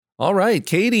All right,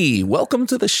 Katie, welcome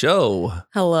to the show.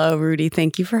 Hello, Rudy.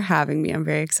 Thank you for having me. I'm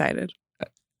very excited.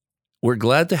 We're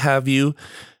glad to have you.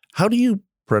 How do you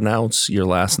pronounce your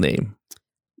last name?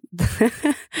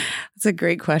 That's a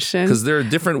great question. Because there are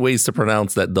different ways to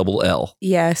pronounce that double L.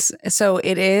 Yes. So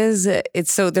there's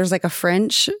like a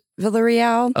French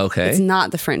Villarreal. Okay. It's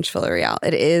not the French Villarreal.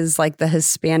 It is like the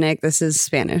Hispanic. This is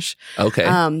Spanish. Okay.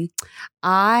 And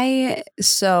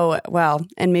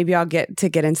maybe I'll get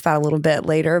into that a little bit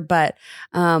later, but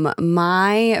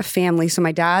my family, so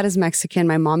my dad is Mexican,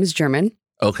 my mom is German.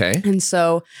 Okay. And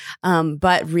so,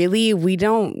 but really we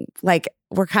don't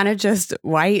we're kind of just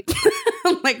white.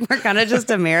 We're kind of just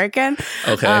American.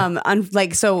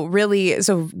 Okay. So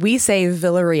we say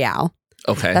Villarreal.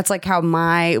 Okay. That's like how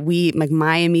my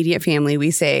immediate family,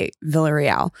 we say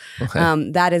Villarreal.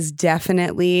 Okay. That is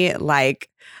definitely like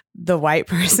the white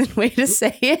person way to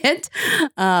say it.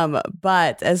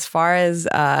 But as far as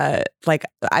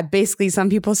some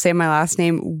people say my last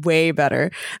name way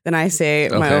better than I say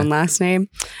my own last name.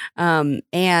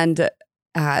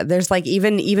 There's like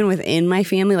even within my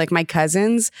family, like my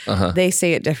cousins, they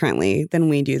say it differently than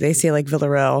we do. They say like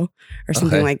Villarreal or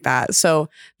something like that. So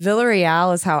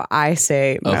Villarreal is how I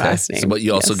say my last name. So, but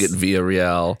you also get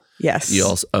Villarreal. Yes. You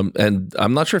also, and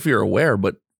I'm not sure if you're aware,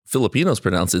 but Filipinos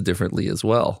pronounce it differently as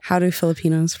well. How do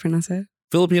Filipinos pronounce it?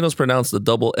 Filipinos pronounce the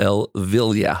double L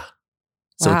Villa.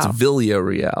 So it's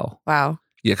Villarreal. Wow.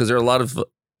 Yeah, because there are a lot of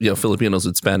Filipinos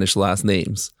with Spanish last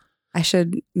names. I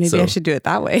should do it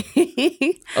that way.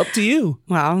 Up to you.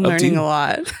 Wow, I'm learning a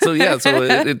lot. So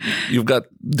you've got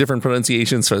different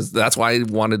pronunciations. So that's why I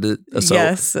wanted to.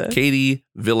 Yes. Katie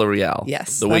Villarreal.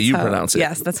 Yes. The way you pronounce it.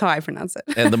 Yes, that's how I pronounce it.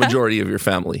 And the majority of your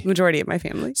family. Majority of my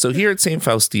family. So here at St.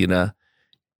 Faustina,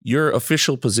 your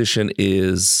official position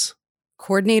is?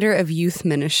 Coordinator of Youth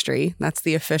Ministry. That's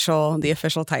the official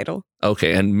title.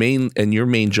 Okay. And your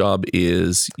main job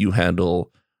is you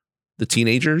handle the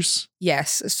teenagers?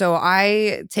 Yes. So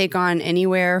I take on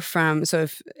anywhere from,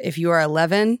 if you are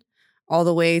 11 all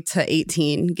the way to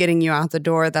 18, getting you out the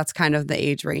door, that's kind of the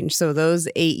age range. So those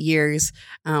 8 years,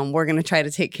 we're going to try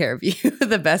to take care of you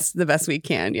the best we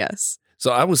can. Yes. So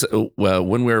I was,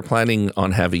 when we were planning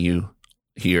on having you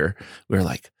here, we were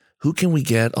like, who can we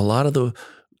get?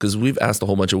 Because we've asked a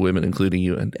whole bunch of women, including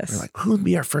you, and we're like, who would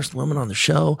be our first woman on the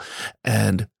show?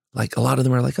 And like a lot of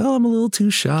them are like, oh, I'm a little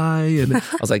too shy. And I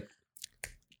was like,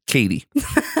 Katie,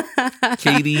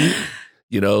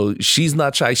 she's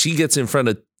not shy. She gets in front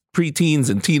of preteens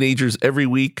and teenagers every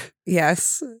week.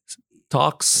 Yes.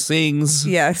 Talks, sings.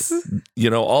 Yes.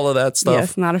 All of that stuff.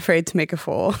 Yes. Not afraid to make a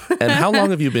fool. And how long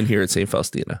have you been here at St.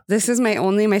 Faustina? This is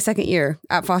my second year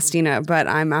at Faustina, but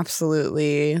I'm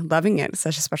absolutely loving it. It's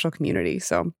such a special community.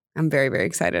 So I'm very, very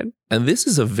excited. And this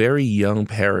is a very young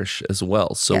parish as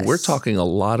well. So we're talking a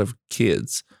lot of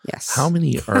kids. Yes. How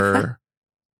many are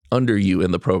under you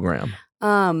in the program?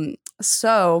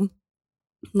 So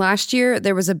last year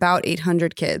there was about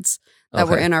 800 kids that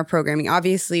were in our programming.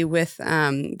 Obviously with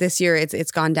this year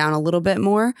it's gone down a little bit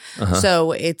more.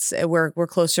 So we're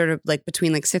closer to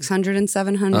between 600 and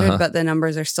 700, but the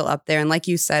numbers are still up there. And like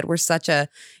you said, we're such a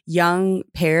young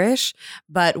parish,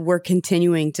 but we're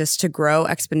continuing just to grow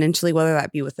exponentially, whether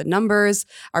that be with the numbers,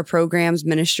 our programs,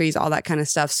 ministries, all that kind of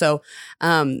stuff. So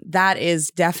that is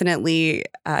definitely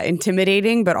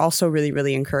intimidating, but also really,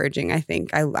 really encouraging. I think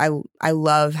I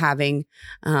love having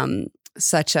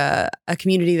such a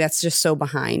community that's just so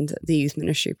behind the youth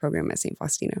ministry program at St.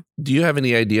 Faustina. Do you have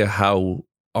any idea how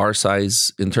our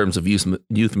size in terms of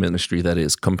youth ministry, that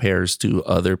is, compares to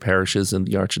other parishes in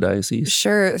the Archdiocese?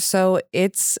 Sure. So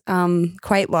it's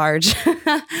quite large.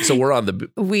 So we're on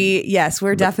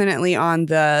we're definitely on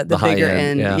the bigger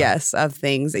end yes, of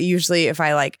things. Usually if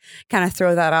I kind of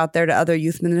throw that out there to other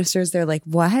youth ministers, they're like,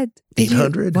 what?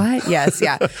 800? What? Yes.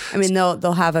 Yeah. I mean,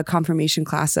 they'll have a confirmation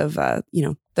class of,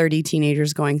 30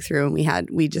 teenagers going through, and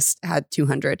we just had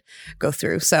 200 go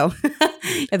through. So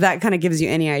if that kind of gives you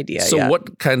any idea. So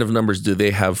what kind of numbers do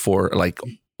they have for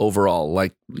overall,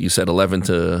 like you said, 11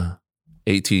 to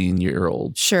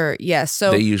 18-year-olds? Sure. Yes.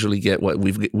 So they usually get what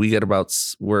we're about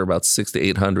 600 to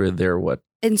 800. They're what?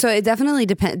 And so it definitely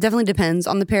depends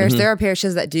on the parish. There are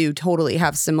parishes that do totally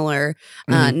have similar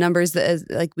numbers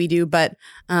like we do, but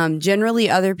generally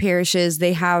other parishes,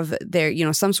 they have their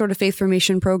some sort of faith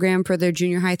formation program for their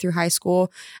junior high through high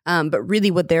school. But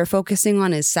really what they're focusing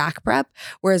on is SAC prep,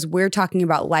 whereas we're talking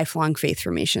about lifelong faith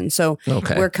formation. So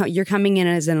you're coming in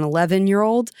as an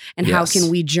 11-year-old, and how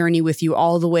can we journey with you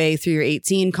all the way through your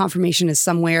 18? Confirmation is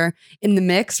somewhere in the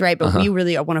mix, right? But we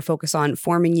really want to focus on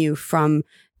forming you from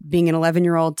being an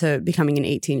 11-year-old to becoming an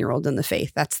 18-year-old in the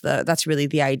faith. That's really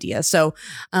the idea. So,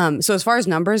 so as far as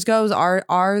numbers goes,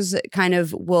 ours kind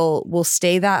of will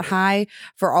stay that high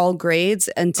for all grades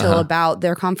until about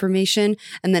their confirmation.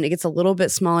 And then it gets a little bit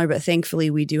smaller, but thankfully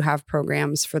we do have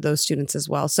programs for those students as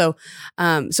well. So,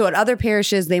 so at other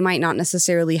parishes, they might not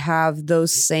necessarily have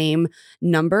those same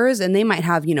numbers, and they might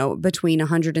have, between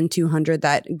 100 and 200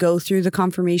 that go through the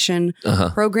confirmation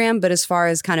program. But as far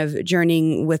as kind of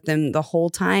journeying with them the whole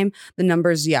time, the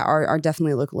numbers, are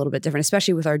definitely look a little bit different,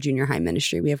 especially with our junior high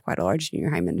ministry. We have quite a large junior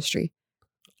high ministry.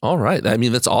 All right. I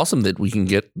mean, that's awesome that we can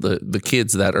get the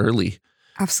kids that early.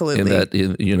 Absolutely. And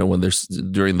that, when there's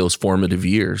during those formative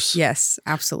years. Yes,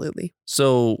 absolutely.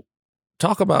 So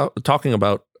talking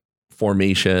about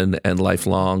formation and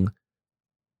lifelong,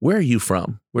 where are you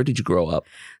from? Where did you grow up?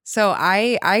 So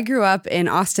I grew up in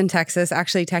Austin, Texas,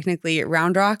 actually technically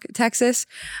Round Rock, Texas.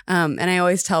 And I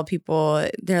always tell people,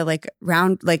 they're like,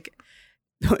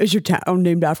 is your town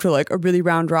named after like a really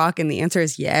round rock? And the answer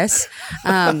is yes.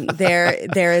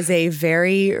 There is a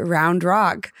very round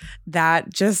rock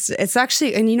that it's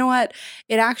actually, and you know what?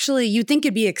 It actually, you'd think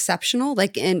it'd be exceptional.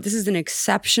 And this is an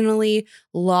exceptionally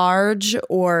large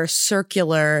or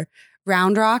circular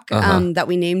round rock that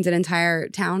we named an entire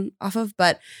town off of.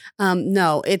 But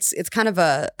no, it's kind of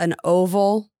an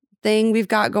oval thing we've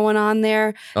got going on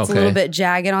there. It's a little bit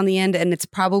jagged on the end, and it's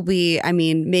probably,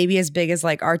 maybe as big as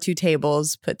like our two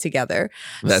tables put together.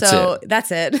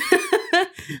 That's it.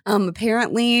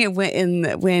 Apparently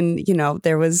when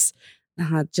there was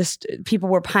just people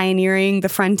were pioneering the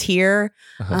frontier.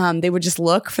 They would just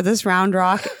look for this round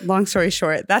rock. Long story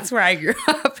short, that's where I grew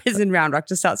up, is in Round Rock,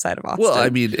 just outside of Austin.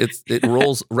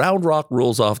 Well, Round Rock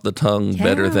rolls off the tongue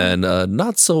better than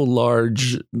not so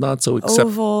large, not so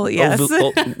oval, yes, with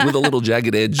a little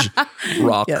jagged edge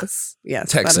rock. Yes,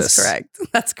 Texas.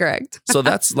 That's correct. So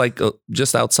that's like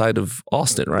just outside of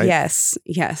Austin, right?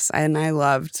 Yes, and I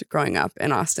loved growing up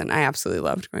in Austin. I absolutely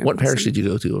loved growing up. What parish did you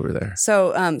go to over there?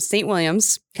 So St. Williams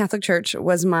Catholic Church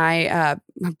was my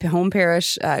home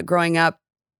parish growing up.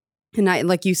 And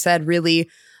like you said, really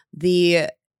the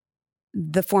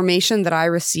formation that I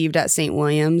received at St.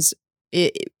 Williams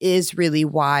is really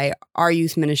why our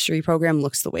youth ministry program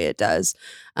looks the way it does.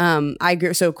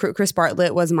 So Chris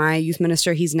Bartlett was my youth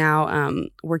minister. He's now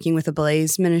working with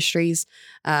Ablaze Ministries.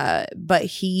 But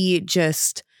he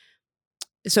just...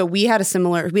 So we had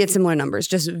similar numbers,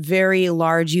 just very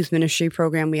large youth ministry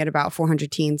program. We had about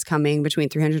 400 teens coming, between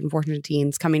 300 and 400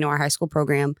 teens coming to our high school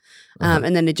program.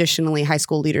 And then additionally, high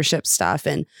school leadership stuff.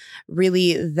 And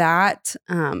really that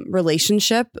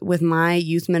relationship with my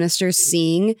youth ministers,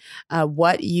 seeing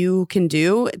what you can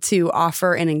do to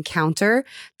offer an encounter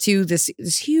to this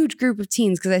huge group of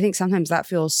teens, because I think sometimes that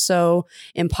feels so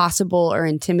impossible or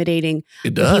intimidating.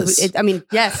 It does.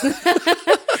 Yes.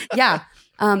 Yeah.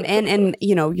 And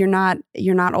you're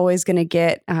not always going to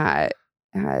get, you're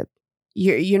not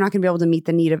going to be able to meet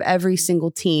the need of every single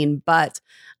teen, but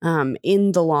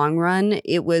in the long run,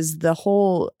 it was the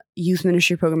whole youth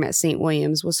ministry program at St.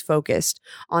 Williams was focused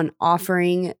on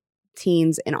offering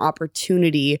teens an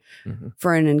opportunity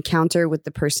for an encounter with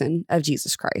the person of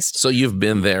Jesus Christ. So you've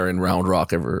been there in Round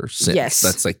Rock ever since. Yes.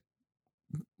 That's like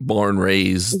born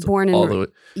all the way.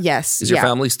 Yes. Is your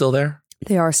family still there?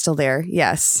 They are still there.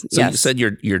 Yes. So you said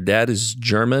your dad is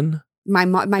German? My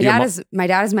dad is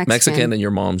Mexican. Mexican, and your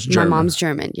mom's German. My mom's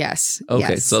German. Yes.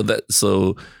 Okay. Yes.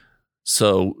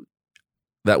 So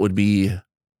that would be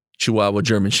Chihuahua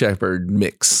German Shepherd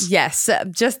mix. Yes.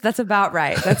 That's about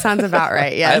right. That sounds about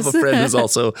right. Yes. I have a friend who's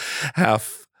also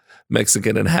half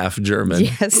Mexican and half German.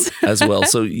 Yes. As well.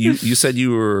 So you said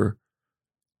your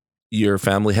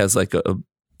family has like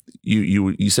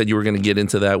you said you were going to get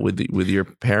into that with your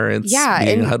parents. Yeah.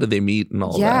 And how did they meet and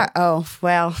all that? Yeah. Oh,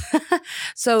 well.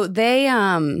 So they,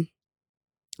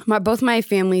 both my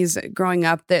families growing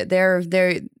up, they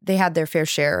had their fair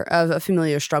share of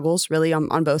familiar struggles, really,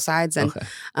 on both sides. And,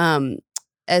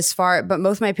 but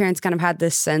both my parents kind of had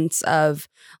this sense of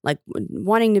like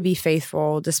wanting to be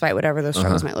faithful despite whatever those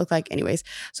struggles might look like. Anyways,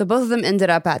 so both of them ended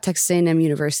up at Texas A&M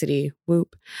University.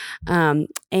 Whoop. And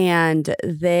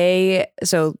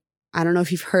so I don't know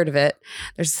if you've heard of it.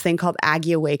 There's this thing called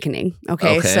Aggie Awakening.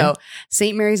 Okay. So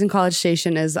St. Mary's in College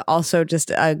Station is also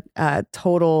just a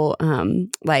total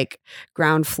like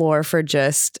ground floor for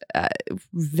just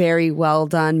very well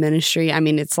done ministry. I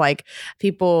mean, it's like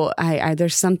people,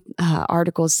 there's some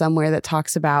articles somewhere that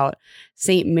talks about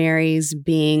St. Mary's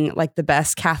being like the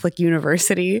best Catholic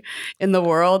university in the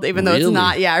world, even though it's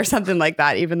not, or something like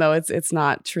that, even though it's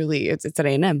not truly, it's at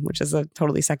A&M, which is a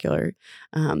totally secular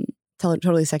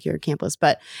totally secular campus.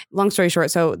 But long story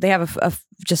short, so they have a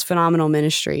just phenomenal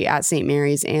ministry at St.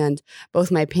 Mary's, and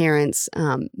both my parents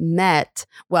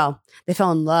they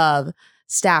fell in love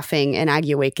staffing and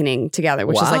Aggie Awakening together,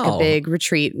 which is like a big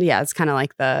retreat. Yeah, it's kind of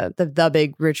like the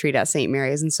big retreat at St.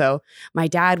 Mary's. And so my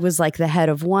dad was like the head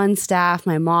of one staff.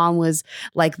 My mom was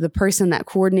like the person that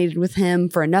coordinated with him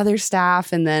for another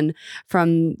staff. And then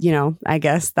from, I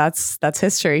guess that's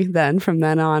history. Then from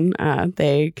then on,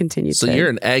 they continued. So you're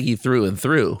an Aggie through and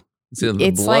through.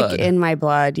 It's like in my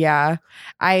blood. Yeah.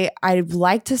 I'd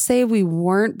like to say we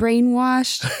weren't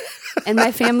brainwashed. And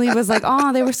my family was like,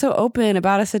 oh, they were so open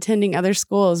about us attending other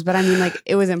schools. But I mean, like,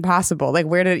 it was impossible. Like,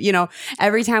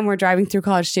 every time we're driving through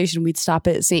College Station, we'd stop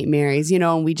at St. Mary's,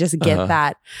 and we just get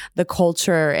the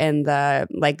culture and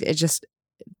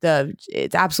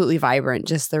it's absolutely vibrant,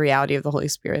 just the reality of the Holy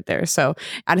Spirit there. So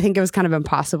I think it was kind of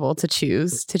impossible to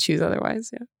choose otherwise.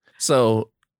 Yeah.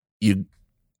 So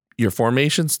your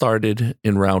formation started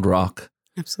in Round Rock.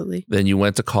 Absolutely. Then you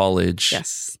went to college.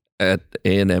 Yes. At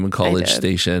A&M and College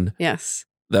Station. Yes.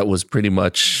 That was pretty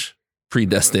much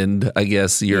predestined, I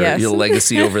guess, your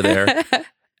legacy over there.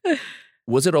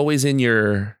 Was it always in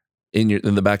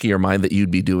the back of your mind that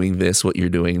you'd be doing this, what you're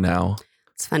doing now?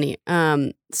 It's funny.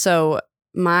 So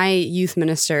my youth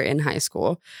minister in high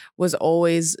school was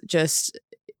always just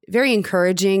very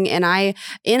encouraging. And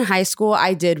in high school,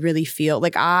 I did really feel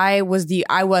like I was the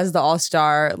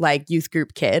all-star like youth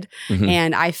group kid. Mm-hmm.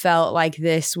 And I felt like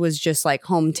this was just like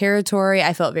home territory.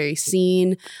 I felt very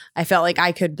seen. I felt like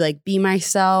I could like be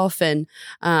myself. And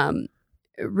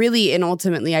really, and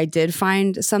ultimately I did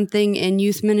find something in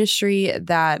youth ministry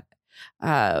that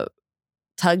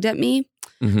tugged at me.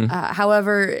 Mm-hmm.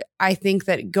 However, I think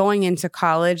that going into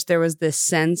college, there was this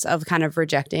sense of kind of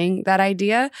rejecting that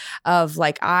idea of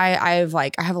like, I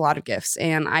have a lot of gifts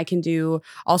and I can do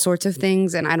all sorts of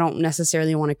things. And I don't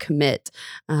necessarily want to commit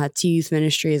to youth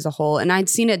ministry as a whole. And I'd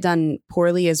seen it done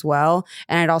poorly as well.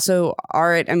 And I'd also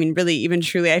really, even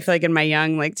truly, I feel like in my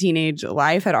young, like teenage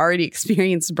life, had already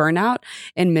experienced burnout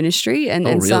in ministry. And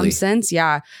in some sense,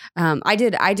 yeah, I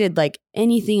did like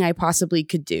anything I possibly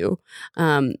could do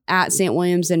at St.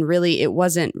 Williams. And really, it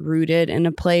wasn't rooted in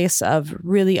a place of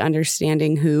really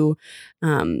understanding who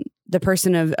the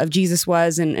person of Jesus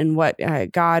was and what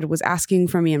God was asking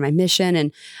from me and my mission.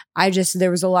 And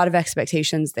there was a lot of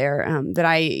expectations there that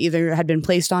I either had been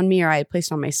placed on me or I had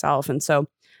placed on myself. And so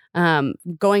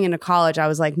going into college, I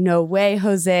was like, no way,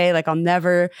 Jose, like I'll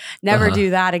never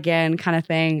do that again kind of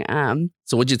thing.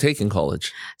 So what'd you take in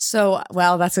college? So,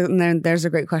 well, there's a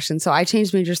great question. So I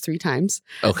changed majors 3 times.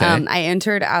 Okay. I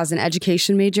entered as an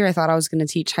education major. I thought I was going to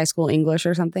teach high school English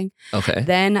or something. Okay.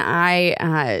 Then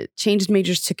I changed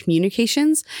majors to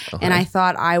communications, and I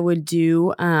thought I would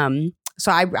do,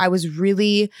 so I was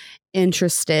really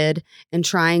interested in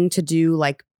trying to do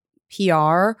like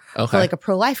PR for like a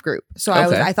pro-life group. So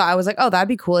I thought I was like, oh, that'd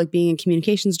be cool. Like being a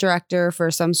communications director for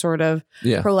some sort of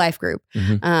pro-life group.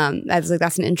 Mm-hmm.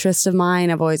 That's an interest of mine.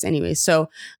 I've always, anyways. So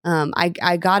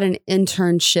I got an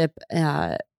internship.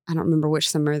 I don't remember which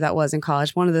summer that was in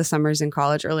college. One of the summers in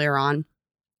college earlier on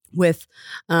with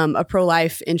a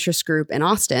pro-life interest group in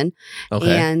Austin.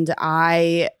 Okay. And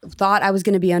I thought I was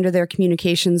going to be under their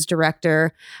communications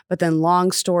director, but then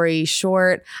long story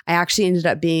short, I actually ended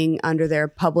up being under their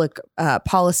public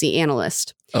policy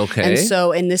analyst. Okay.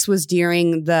 And this was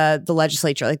during the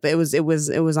legislature, like it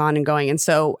was on and going. And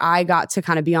so I got to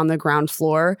kind of be on the ground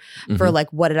floor for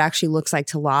like what it actually looks like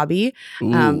to lobby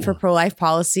for pro-life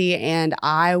policy. And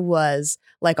I was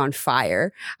like on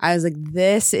fire. I was like,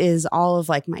 this is all of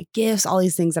like my gifts, all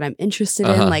these things that I'm interested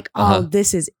in. Like,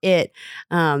 this is it.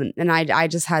 And I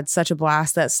just had such a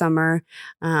blast that summer.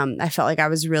 I felt like I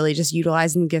was really just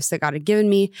utilizing the gifts that God had given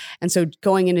me. And so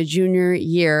going into junior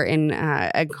year in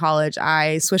college,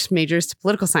 I switched majors to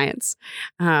political science.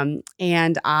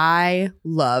 And I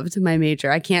loved my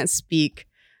major. I can't speak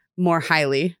more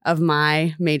highly of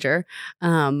my major.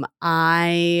 Really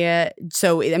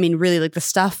like the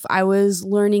stuff I was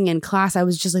learning in class, I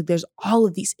was just like, there's all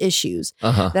of these issues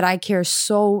that I care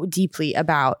so deeply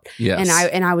about. Yes.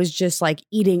 And I was just like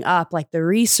eating up like the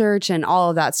research and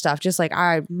all of that stuff. Just like,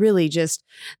 I really just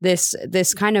this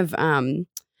kind of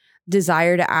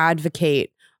desire to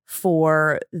advocate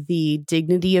for the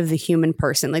dignity of the human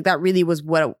person. Like that really was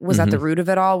what was at the root of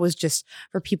it all, was just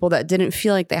for people that didn't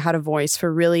feel like they had a voice,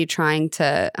 for really trying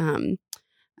to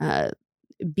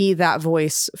be that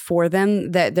voice for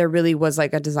them, that there really was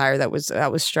like a desire that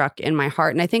was struck in my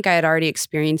heart. And I think I had already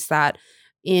experienced that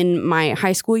in my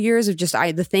high school years of just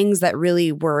the things that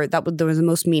really were, that was the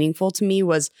most meaningful to me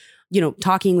was,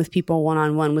 talking with people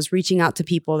one-on-one, was reaching out to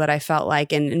people that I felt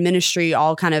like in ministry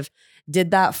all kind of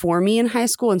did that for me in high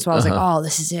school. And so I was like, oh,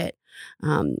 this is it.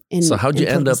 So how'd you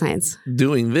end up science.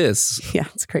 doing this? Yeah,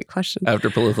 it's a great question. After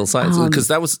political science, because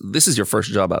this is your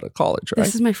first job out of college, right?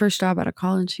 This is my first job out of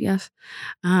college. Yes.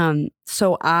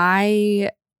 So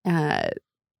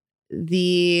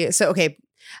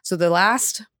the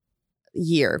last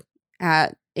year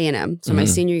at A&M, so my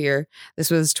senior year,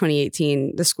 this was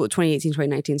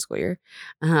 2018-2019 school year.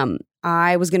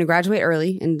 I was going to graduate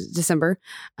early in December,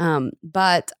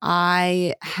 but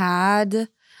I had.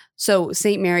 So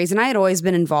St. Mary's, and I had always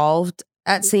been involved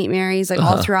at St. Mary's, like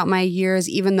all throughout my years,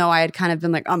 even though I had kind of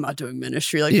been like, I'm not doing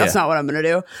ministry. Like, that's not what I'm going to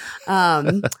do.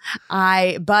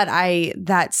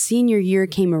 That senior year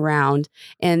came around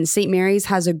and St. Mary's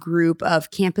has a group of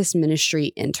campus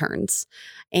ministry interns.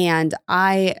 And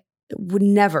I would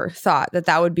never thought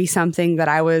that would be something that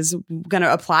I was going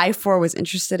to apply for, was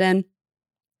interested in.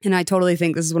 And I totally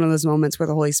think this is one of those moments where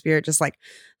the Holy Spirit just like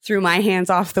threw my hands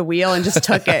off the wheel and just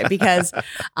took it, because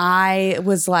I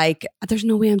was like, there's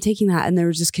no way I'm taking that. And there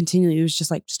was just continually, it was just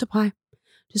like, just apply.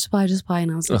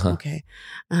 And I was like, okay.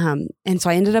 And so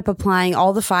I ended up applying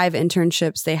all the 5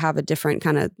 internships. They have a different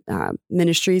kind of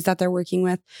ministries that they're working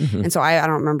with. And so I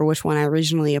don't remember which one I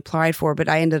originally applied for, but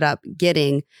I ended up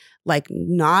getting like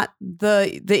not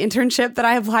the internship that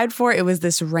I applied for. It was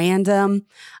this random,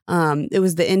 it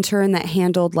was the intern that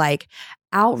handled like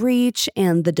outreach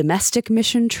and the domestic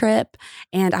mission trip.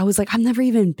 And I was like, I've never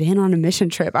even been on a mission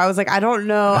trip. I was like, I don't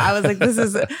know. I was like,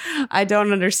 I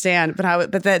don't understand.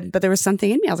 But there was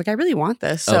something in me. I was like, I really want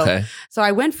this. So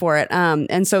I went for it.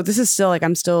 And so this is still like,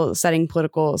 I'm still studying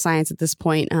political science at this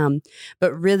point.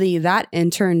 But really that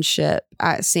internship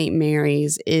at St.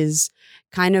 Mary's is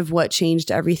kind of what changed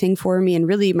everything for me. And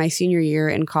really my senior year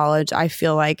in college, I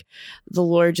feel like the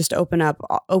Lord just opened up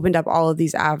all of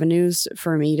these avenues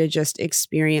for me to just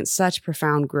experience such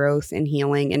profound growth and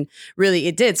healing. And really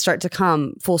it did start to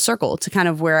come full circle to kind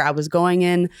of where I was going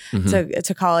in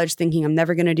to college, thinking I'm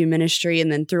never going to do ministry.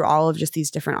 And then through all of just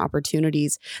these different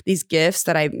opportunities, these gifts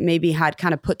that I maybe had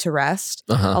kind of put to rest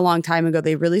a long time ago,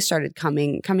 they really started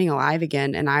coming alive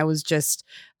again. And I was just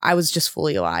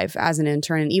fully alive as an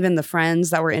intern. And even the friends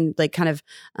that were in like kind of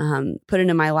put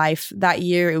into my life that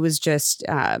year, it was just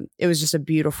a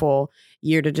beautiful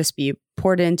year to just be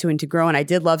poured into and to grow. And I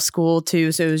did love school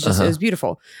too. So it was just, it was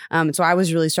beautiful. So I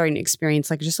was really starting to experience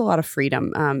like just a lot of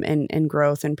freedom and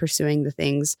growth and pursuing the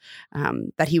things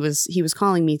that he was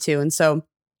calling me to. And so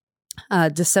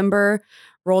December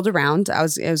rolled around.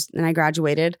 And I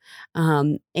graduated.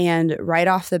 And right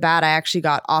off the bat, I actually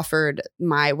got offered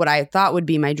what I thought would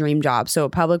be my dream job. So a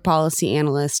public policy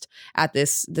analyst at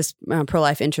this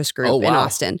pro-life interest group in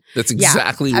Austin. That's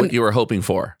exactly what you were hoping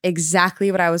for.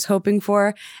 Exactly what I was hoping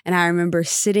for. And I remember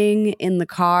sitting in the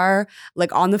car,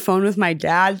 like on the phone with my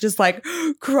dad, just like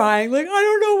crying, like, I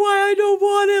don't know why I don't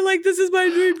want it. Like, this is my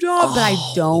dream job, but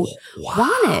I don't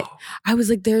want it. I was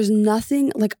like, there's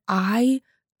nothing, like, I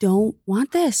don't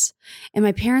want this. And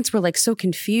my parents were like so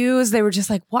confused. They were just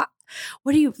like, what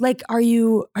are you like? Are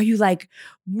you like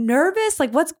nervous?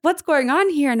 Like what's going on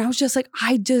here? And I was just like,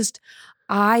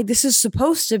 this is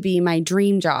supposed to be my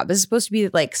dream job. This is supposed to be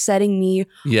like setting me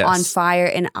on fire.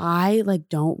 And I like,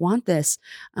 don't want this.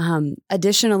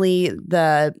 Additionally,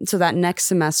 so that next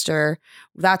semester,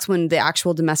 that's when the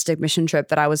actual domestic mission trip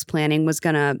that I was planning was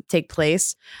going to take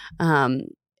place. And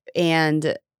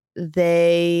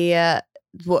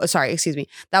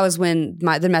that was when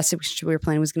the domestic we were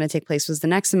planning was going to take place was the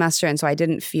next semester. And so I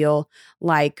didn't feel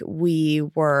like we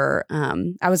were,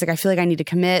 I was like, I feel like I need to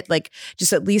commit, like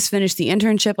just at least finish the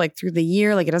internship, like through the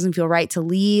year, like it doesn't feel right to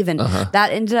leave. And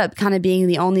that ended up kind of being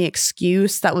the only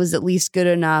excuse that was at least good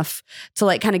enough to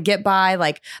like kind of get by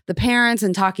like the parents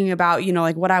and talking about, you know,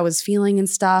 like what I was feeling and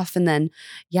stuff. And then,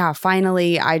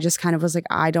 finally I just kind of was like,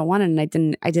 I don't want it.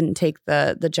 And I didn't take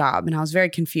the job, and I was very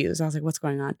confused. I was like, what's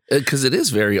going on? Because it is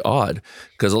very odd,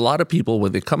 because a lot of people,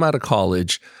 when they come out of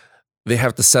college, they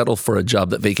have to settle for a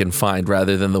job that they can find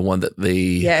rather than the one that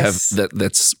they have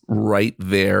that's right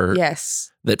there,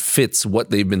 that fits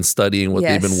what they've been studying, what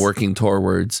they've been working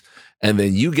towards. And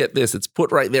then you get this, it's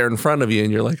put right there in front of you,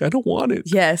 and you're like, I don't want it.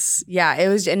 Yes. Yeah. It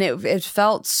was, and it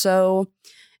felt so,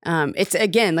 it's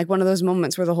again, like one of those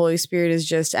moments where the Holy Spirit is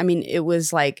just, I mean, it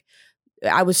was like,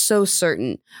 I was so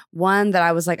certain, one, that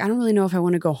I was like, I don't really know if I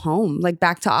want to go home, like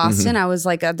back to Austin. I was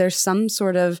like, there's some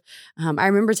sort of, I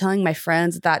remember telling my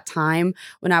friends at that time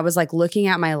when I was like looking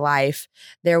at my life,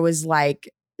 there was like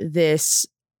this,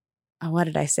 what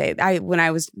did I say? When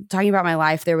I was talking about my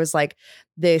life, there was like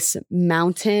this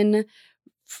mountain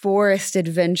forest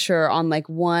adventure on like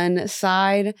one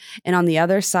side, and on the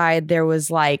other side there was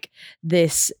like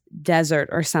this desert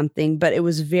or something, but it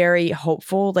was very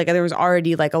hopeful. Like there was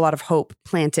already like a lot of hope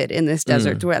planted in this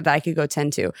desert that I could go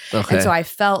tend to. Okay. And so I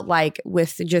felt like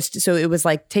so it was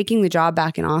like taking the job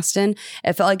back in Austin.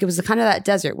 It felt like it was kind of that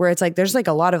desert where it's like, there's a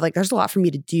lot for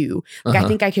me to do. Like I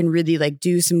think I can really like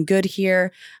do some good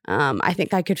here. I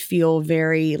think I could feel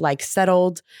very like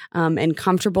settled and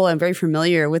comfortable and very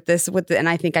familiar with this, and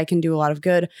I think I can do a lot of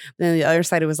good. But then the other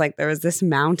side, it was like, there was this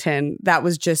mountain that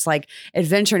was just like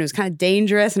adventure, and it was kind of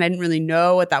dangerous, and I didn't really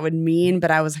know what that would mean.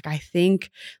 But I was like, I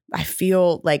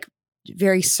feel like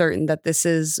very certain that this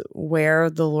is where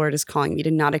the Lord is calling me to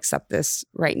not accept this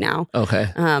right now. Okay.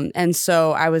 And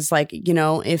so I was like,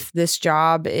 if this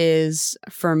job is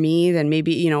for me, then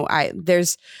maybe,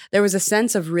 there was a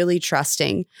sense of really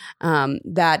trusting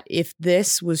that if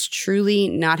this was truly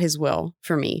not his will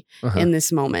for me in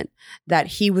this moment, that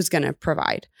he was going to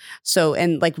provide. So,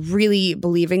 and like really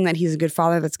believing that he's a good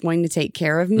father that's going to take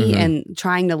care of me and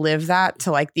trying to live that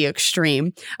to like the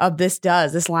extreme of this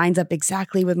lines up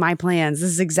exactly with my plan. This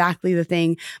is exactly the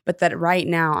thing, but that right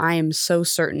now I am so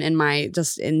certain in my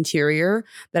just interior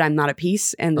that I'm not at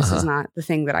peace, and this is not the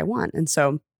thing that I want. And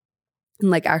so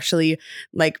like actually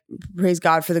like praise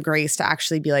God for the grace to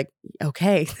actually be like,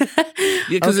 okay.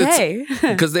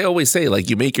 Because they always say like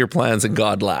you make your plans and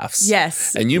God laughs.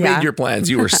 Yes. And you made your plans.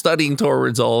 You were studying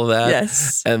towards all of that.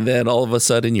 Yes. And then all of a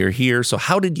sudden you're here. So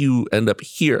how did you end up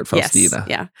here at Faustina? Yes.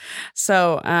 Yeah.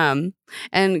 So,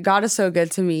 and God is so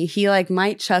good to me. He like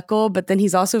might chuckle, but then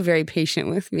he's also very patient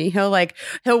with me. He'll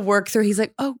work through. He's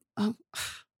like, oh,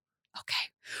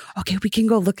 okay, we can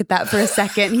go look at that for a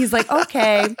second. And he's like,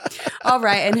 okay, all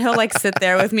right. And he'll like sit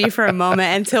there with me for a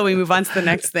moment until we move on to the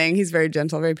next thing. He's very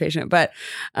gentle, very patient. But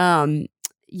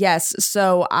yes.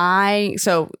 So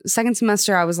second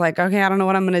semester, I was like, okay, I don't know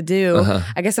what I'm going to do.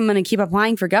 I guess I'm going to keep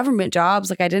applying for government jobs.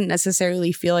 Like I didn't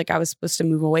necessarily feel like I was supposed to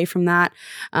move away from that.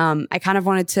 I kind of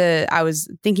I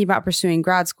was thinking about pursuing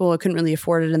grad school. I couldn't really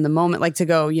afford it in the moment, like to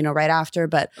go, right after,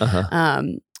 but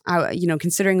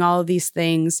considering all of these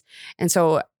things. And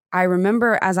so I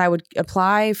remember as I would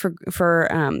apply for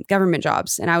government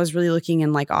jobs, and I was really looking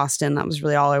in like Austin. That was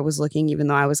really all I was looking, even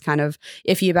though I was kind of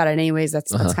iffy about it anyways.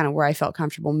 That's kind of where I felt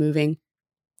comfortable moving.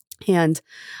 And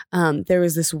there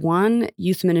was this one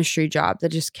youth ministry job that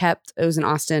just it was in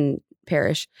Austin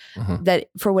Parish, that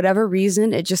for whatever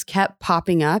reason, it just kept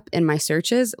popping up in my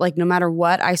searches. Like no matter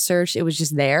what I searched, it was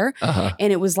just there.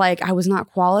 And it was like, I was not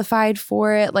qualified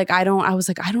for it. Like, I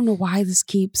don't know why this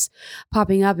keeps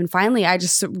popping up. And finally I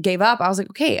just gave up. I was like,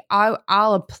 okay,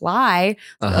 I'll apply.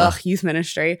 Youth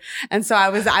ministry. And so I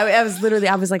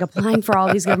was like applying for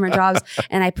all these government jobs.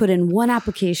 And I put in one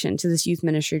application to this youth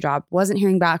ministry job, wasn't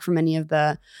hearing back from any of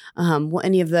the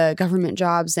government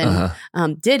jobs,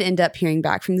 and did end up hearing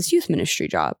back from this youth ministry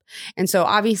job. And so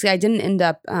obviously I didn't end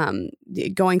up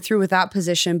going through with that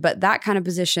position, but that kind of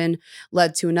position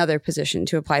led to another position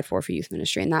to apply for youth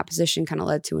ministry. And that position kind of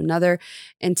led to another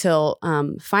until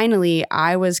finally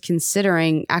I was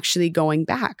considering actually going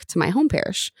back to my home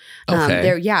parish.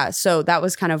 So that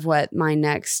was kind of what my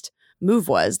next move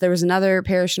was. There was another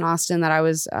parish in Austin that I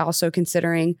was also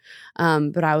considering,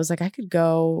 but I was like, I could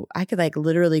like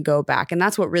literally go back. And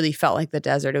that's what really felt like the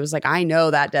desert. It was like, I know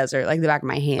that desert like the back of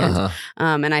my hand.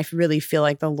 And I really feel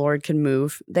like the Lord can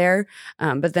move there.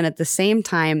 But then at the same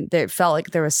time, it felt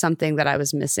like there was something that I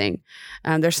was missing.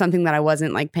 There's something that I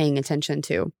wasn't like paying attention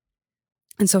to.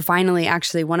 And so finally,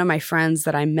 actually, one of my friends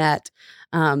that I met,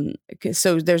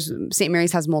 so there's St.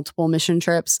 Mary's has multiple mission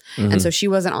trips. And so she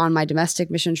wasn't on my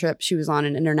domestic mission trip. She was on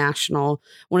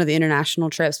one of the international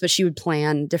trips, but she would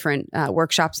plan different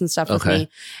workshops and stuff with me.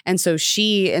 And so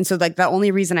like the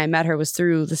only reason I met her was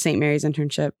through the St. Mary's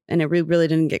internship. And it really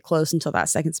didn't get close until that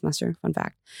second semester. Fun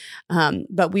fact.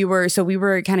 But we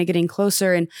were kind of getting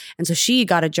closer. And so she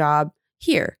got a job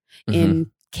here in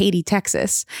Katy,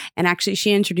 Texas. And actually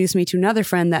she introduced me to another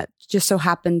friend that just so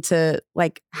happened to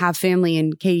like have family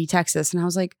in Katy, Texas. And I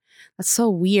was like, that's so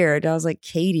weird. I was like,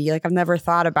 Katy, like I've never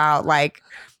thought about like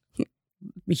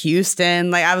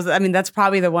Houston. Like that's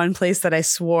probably the one place that I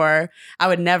swore I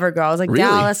would never go. I was like, really?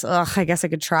 Dallas, I guess I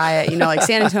could try it. Like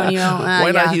San Antonio.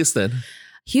 Why not Houston?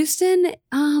 Houston,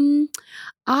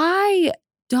 I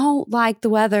don't like the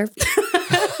weather.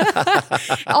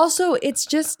 Also, it's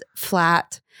just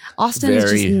flat. Austin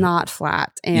is just not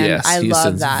flat. And yes, I Houston's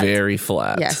love that. Very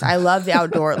flat. Yes, I love the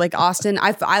outdoor. Like Austin,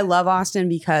 I love Austin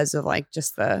because of like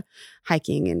just the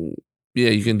hiking and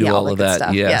you can do all of that.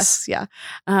 Stuff. Yes. Yeah.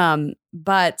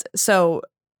 But so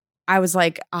I was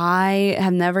like, I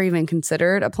have never even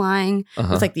considered applying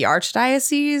with like the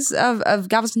Archdiocese of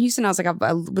Galveston, Houston. I was like,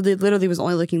 I literally was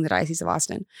only looking at the Diocese of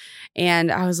Austin.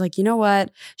 And I was like, you know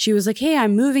what? She was like, hey,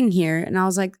 I'm moving here. And I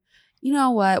was like, you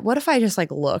know what if I just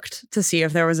like looked to see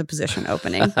if there was a position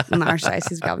opening in the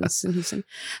Archdiocese of Galveston, Houston.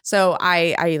 So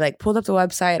I like pulled up the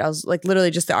website. I was like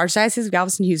literally just the Archdiocese of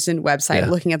Galveston, Houston website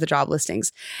looking at the job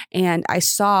listings. And I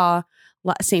saw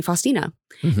St. Faustina.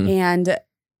 And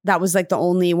that was like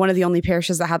one of the only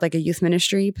parishes that had like a youth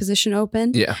ministry position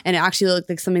open. Yeah. And it actually looked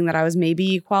like something that I was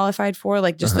maybe qualified for,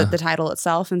 like just the title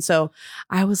itself. And so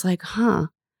I was like,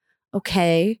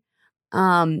 okay.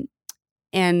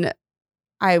 And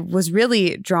I was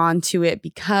really drawn to it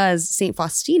because St.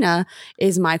 Faustina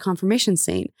is my confirmation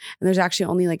saint. And there's actually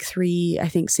only like 3, I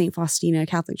think, St. Faustina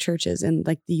Catholic churches in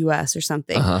like the US or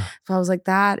something. So I was like,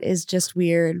 that is just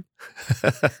weird.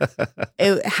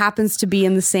 It happens to be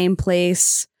in the same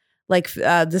place. Like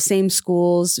the same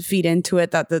schools feed into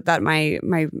it that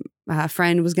my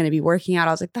friend was going to be working at.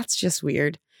 I was like, that's just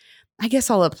weird. I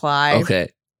guess I'll apply. Okay.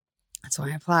 That's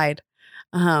why I applied.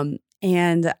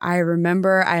 And I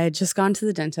remember I had just gone to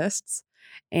the dentist's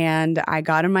and I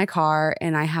got in my car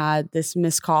and I had this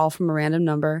missed call from a random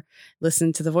number,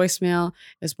 listened to the voicemail.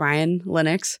 It was Brian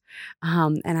Lennox.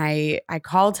 And I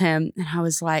called him and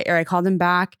I called him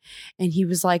back and he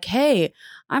was like, hey,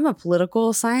 I'm a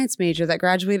political science major that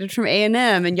graduated from A&M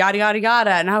and yada, yada,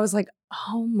 yada. And I was like,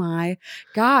 oh my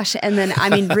gosh. And then, I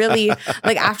mean, really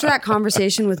like after that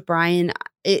conversation with Brian,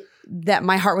 that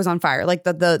my heart was on fire. Like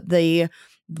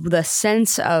the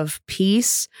sense of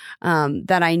peace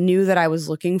that I knew that I was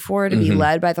looking for to be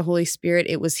led by the Holy Spirit,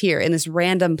 it was here in this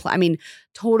random,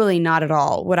 totally not at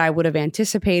all what I would have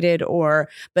anticipated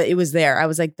but it was there. I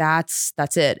was like, that's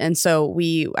it. And so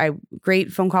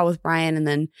great phone call with Brian and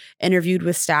then interviewed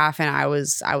with staff and I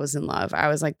was in love. I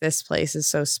was like, this place is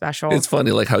so special. It's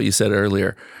funny, like how you said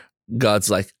earlier, God's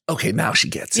like, okay, now she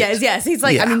gets it. Yes. He's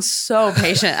like, so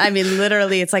patient.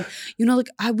 Literally it's like,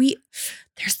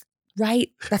 there's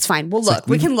right. That's fine. We'll look.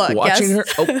 We can look. Watching her.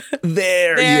 Oh,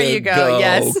 there you go.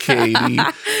 Yes. Katie.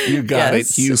 You got it.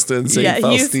 Houston, St. Faustina.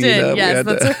 Houston. Yes.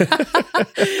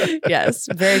 That's yes.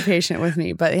 Very patient with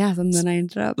me. But yeah, then I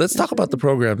ended up. Let's talk about the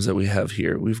programs that we have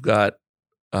here. We've got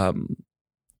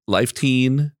Life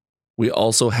Teen. We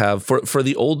also have for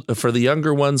the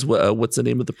younger ones. What's the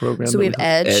name of the program? So we have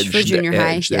Edge for junior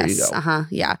high. There yes. You go.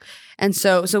 Yeah. And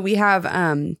so we have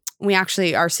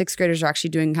our sixth graders are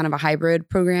actually doing kind of a hybrid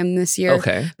program this year.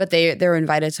 Okay. But they're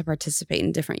invited to participate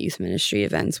in different youth ministry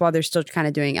events while they're still kind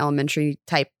of doing elementary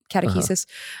type catechesis.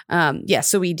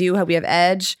 So we have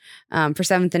Edge for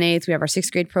 7th and 8th. We have our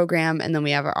 6th grade program, and then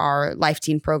we have our Life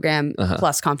Teen program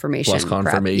plus confirmation.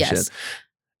 Yes.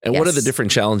 And what are the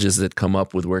different challenges that come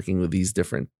up with working with these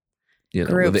different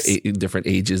with different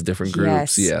ages, different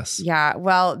groups? Yes. Yeah.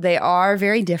 Well, they are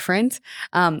very different.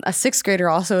 A 6th grader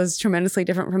also is tremendously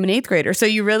different from an 8th grader. So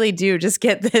you really do just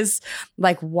get this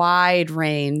like wide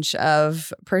range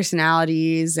of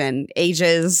personalities and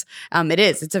ages.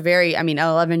 It's a very, an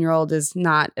 11-year-old is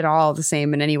not at all the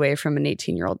same in any way from an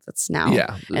 18-year-old that's now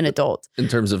an adult. In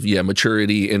terms of,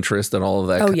 maturity, interest, and all of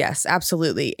that. Oh, yes,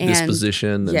 absolutely. And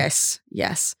disposition.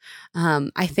 Yes.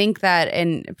 I think that,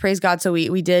 and praise God, so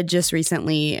we did just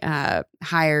recently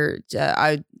hire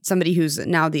somebody who's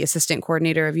now the assistant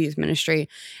coordinator of youth ministry,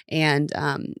 and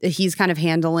he's kind of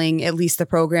handling at least the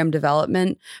program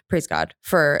development, praise God,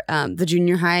 for the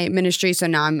junior high ministry. So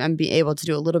now I'm being able to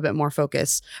do a little bit more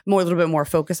focus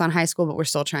on high school, but we're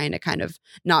still trying to kind of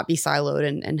not be siloed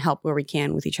and help where we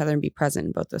can with each other and be present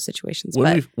in both those situations.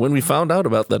 When we found out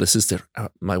about that assistant,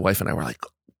 my wife and I were like,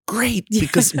 great,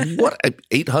 because what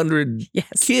 800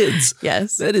 kids.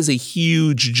 Yes. That is a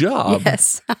huge job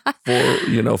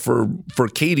for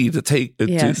Katie to take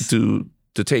to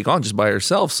take on just by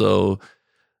herself. So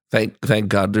thank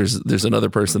God there's another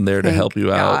person there to help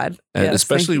you out. And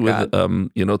especially with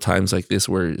times like this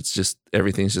where it's just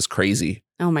everything's just crazy.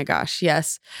 Oh my gosh,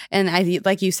 yes. And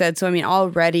like you said, so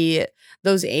already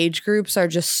those age groups are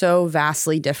just so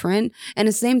vastly different. And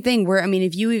the same thing where,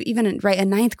 if you even write a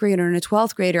 9th grader and a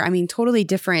 12th grader, totally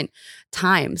different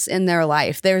times in their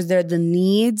life. The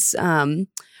needs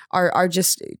are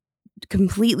just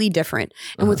completely different.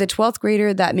 And with a 12th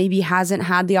grader that maybe hasn't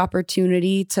had the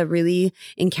opportunity to really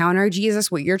encounter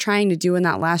Jesus, what you're trying to do in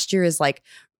that last year is like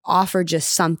offer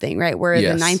just something, right? Where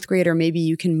the 9th grader, maybe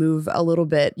you can move a little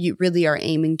bit. You really are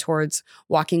aiming towards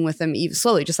walking with them even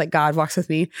slowly, just like God walks with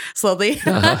me slowly,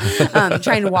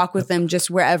 trying to walk with them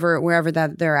just wherever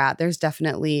that they're at. There's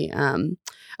definitely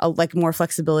like more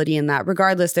flexibility in that.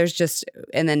 Regardless,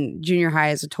 and then junior high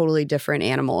is a totally different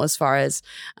animal as far as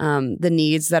the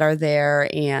needs that are there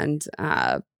and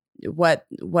what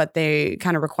they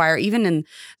kind of require, even in,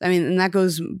 I mean, and that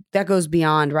goes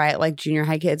beyond, right? Like junior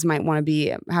high kids might want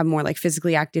to have more like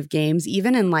physically active games.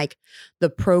 Even in like the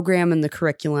program and the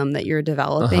curriculum that you're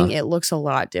developing, it looks a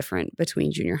lot different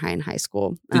between junior high and high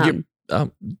school.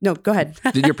 No, go ahead.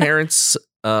 Did your parents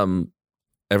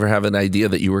ever have an idea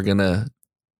that you were going to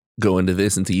go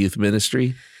into youth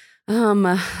ministry?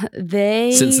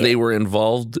 Since they were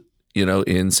involved,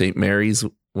 in St. Mary's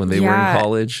when they were in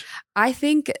college? I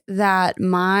think that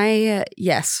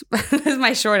yes, is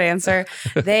my short answer.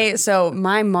 So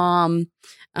my mom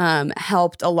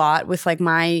helped a lot with like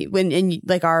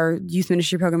our youth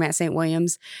ministry program at St.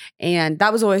 Williams. And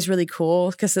that was always really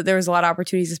cool because there was a lot of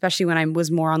opportunities, especially when I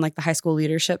was more on like the high school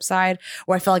leadership side,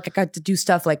 where I felt like I got to do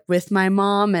stuff like with my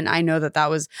mom. And I know that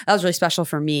was really special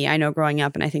for me. I know growing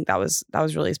up, and I think that was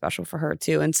really special for her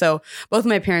too. And so both of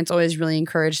my parents always really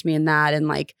encouraged me in that. And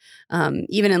like,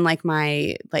 even in like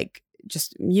my, like,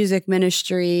 just music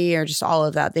ministry or just all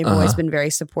of that, they've always been very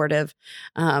supportive.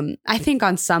 I think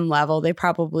on some level they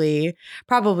probably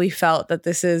felt that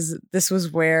this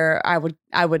was where I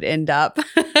would end up.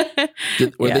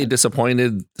 Were they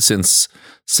disappointed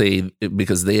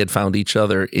because they had found each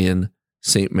other in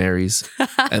St. Mary's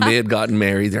and they had gotten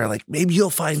married? They're like, maybe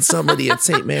you'll find somebody at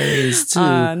St. Mary's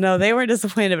too. No, they were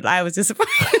disappointed, but I was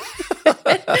disappointed.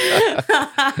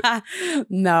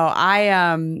 No,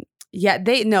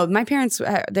 my parents,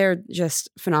 they're just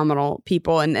phenomenal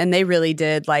people. And they really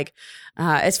did, like,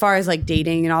 as far as like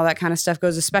dating and all that kind of stuff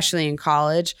goes, especially in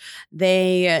college,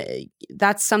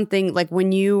 that's something like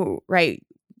when you, right,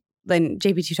 then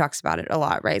JP2 talks about it a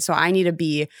lot, right? So I need to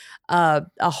be a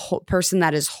whole person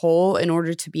that is whole in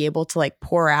order to be able to like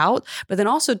pour out, but then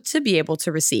also to be able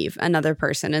to receive another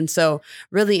person. And so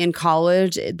really in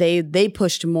college, they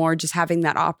pushed more just having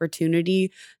that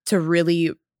opportunity to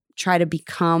really try to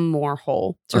become more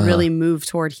whole, to really move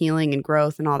toward healing and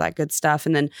growth and all that good stuff.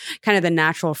 And then kind of the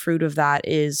natural fruit of that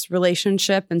is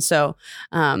relationship. And so,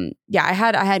 I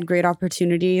had great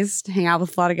opportunities to hang out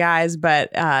with a lot of guys,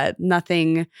 but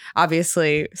nothing,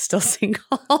 obviously still single,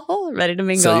 ready to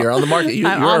mingle. So you're on the market.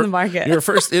 I'm on the market. You're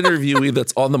first interviewee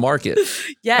that's on the market.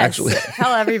 Yes. Actually.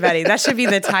 Tell everybody. That should be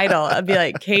the title. I'd be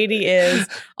like, Katie is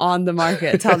on the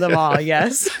market. Tell them all.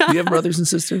 Yes. Do you have brothers and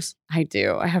sisters? I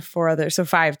do. I have 4 others. So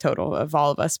 5 total of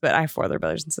all of us, but I have 4 other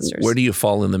brothers and sisters. Where do you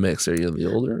fall in the mix? Are you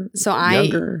the older?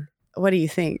 Younger? What do you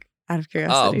think? Out of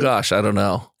curiosity. Oh gosh, I don't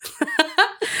know.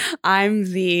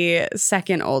 I'm the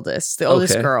second oldest, the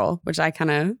oldest girl, which I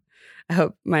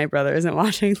hope my brother isn't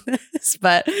watching this,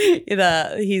 but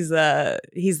he's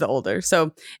the older.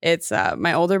 So it's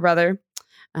my older brother,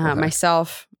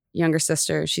 myself, younger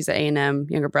sister, she's at A&M,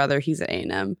 younger brother, he's at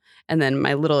A&M, and then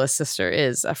my littlest sister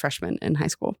is a freshman in high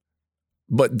school.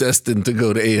 But destined to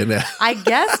go to A&M. I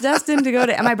guess destined to go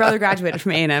to. My brother graduated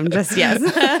from A&M. Just yes,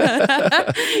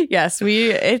 yes.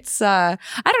 I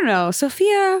don't know.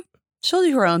 Sophia, she'll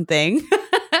do her own thing.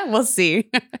 We'll see.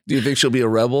 Do you think she'll be a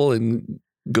rebel and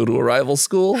go to a rival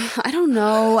school? I don't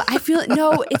know. I feel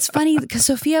no. It's funny because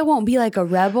Sophia won't be like a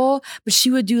rebel, but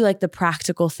she would do like the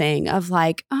practical thing of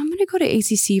like, oh, I'm going to go to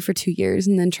ACC for 2 years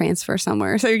and then transfer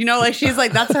somewhere. So like she's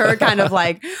like that's her kind of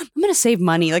like I'm going to save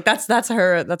money. Like that's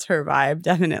her vibe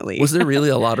definitely. Was there really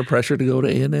a lot of pressure to go to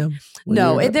A&M?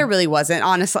 No, there really wasn't.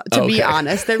 Honestly, to be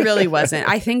honest, there really wasn't.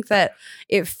 I think that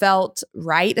it felt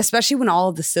right, especially when all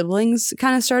of the siblings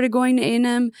kind of started going to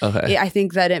A&M. Okay. I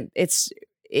think that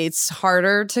it's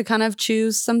harder to kind of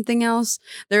choose something else.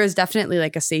 There is definitely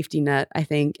like a safety net, I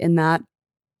think, in that.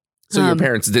 So your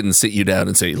parents didn't sit you down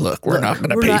and say, look, we're not going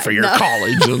to pay for your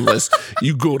college unless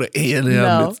you go to A&M.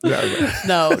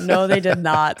 No, they did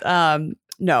not.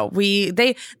 No,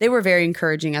 they were very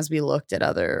encouraging as we looked at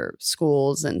other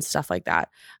schools and stuff like that.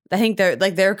 I think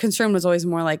their concern was always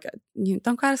more like,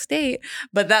 don't go out of state.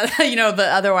 But that, but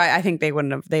otherwise, I think they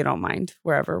don't mind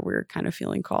wherever we're kind of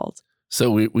feeling called.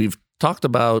 So we've talked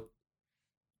about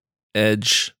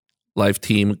Edge, Life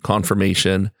Team,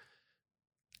 Confirmation,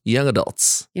 young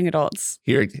adults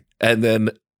here. And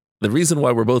then the reason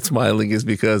why we're both smiling is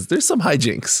because there's some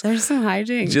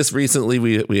hijinks. Just recently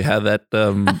we had that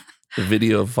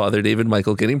video of Father David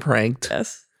Michael getting pranked.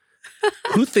 Yes.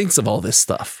 Who thinks of all this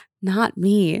stuff? Not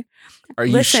me. Are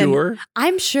you sure?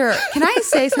 I'm sure. Can I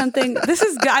say something?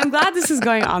 I'm glad this is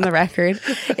going on the record,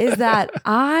 is that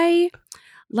I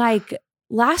like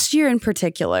last year in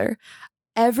particular,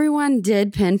 everyone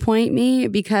did pinpoint me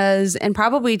because, and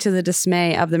probably to the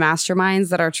dismay of the masterminds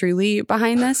that are truly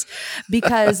behind this,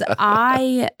 because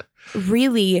I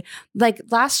really, like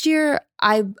last year,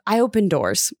 I opened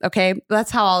doors. Okay.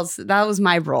 That was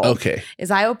my role. Okay. Is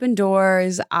I opened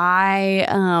doors. I,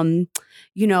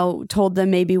 told them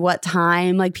maybe what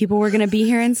time like people were going to be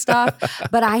here and stuff.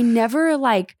 But I never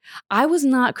I was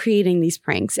not creating these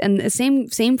pranks. And the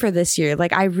same for this year.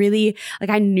 Like I really,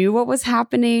 I knew what was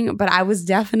happening, but I was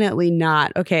definitely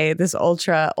not, this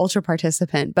ultra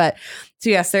participant. But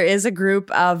so yes, there is a group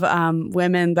of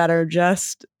women that are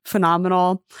just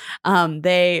phenomenal.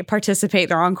 They participate.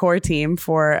 They're on core team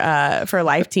for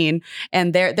Life Teen,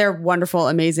 and they're wonderful,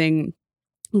 amazing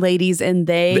ladies, and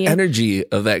the energy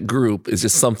of that group is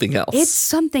just something else. It's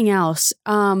something else.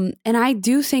 And I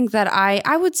do think that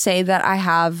I would say that I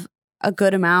have a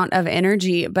good amount of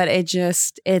energy, but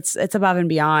it's above and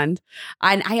beyond.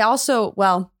 I also,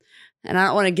 and I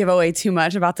don't want to give away too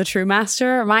much about the true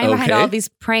master mind behind all these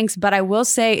pranks, but I will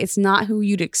say it's not who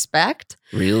you'd expect.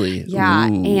 Really? Yeah.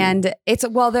 Ooh. And it's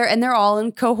they're all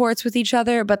in cohorts with each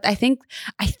other. But I think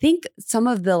some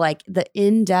of the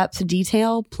in-depth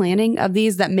detail planning of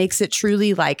these that makes it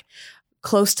truly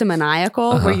close to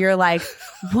maniacal, where you're like,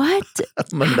 what?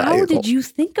 How did you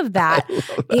think of that?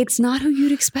 It's not who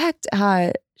you'd expect.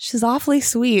 She's awfully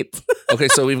sweet. Okay,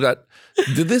 so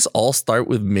did this all start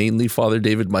with mainly Father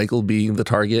David Michael being the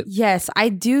target? Yes, I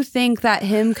do think that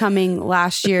him coming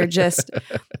last year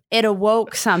it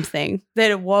awoke something.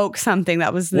 That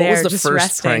was there. What was the just first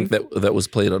resting. prank that was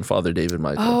played on Father David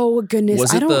Michael? Oh goodness!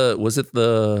 Was it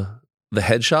the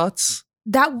headshots?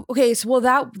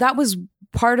 That was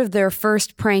part of their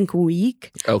first prank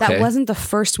week. Okay. That wasn't the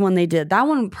first one they did. That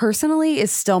one personally is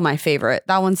still my favorite.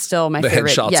 That one's still my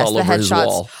favorite. Headshots all over his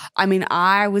wall. I mean,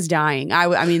 I was dying. I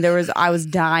was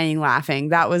dying laughing.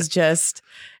 That was just,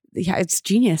 it's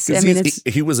genius. I mean,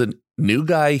 he was a new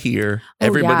guy here.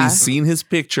 Everybody's seen his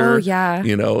picture. Oh yeah.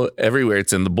 Everywhere.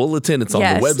 It's in the bulletin. It's on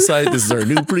the website. This is our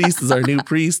new priest. This is our new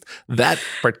priest. That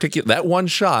one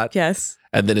shot. Yes.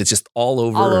 And then it's just all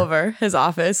over his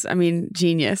office. I mean,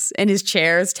 genius. And his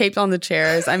chairs, taped on the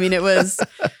chairs. I mean, it was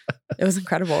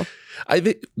incredible.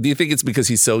 Do you think it's because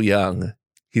he's so young?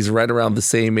 He's right around the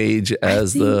same age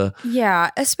as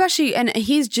especially, and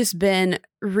he's just been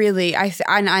really, I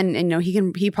know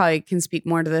he probably can speak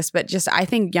more to this, but just, I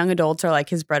think young adults are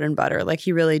his bread and butter.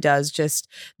 He really does just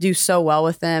do so well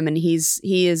with them. And he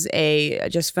is a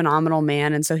just phenomenal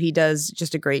man. And so he does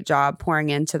just a great job pouring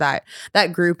into that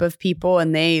group of people,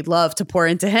 and they love to pour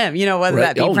into him, whether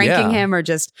that be pranking him or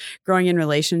just growing in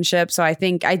relationships. So I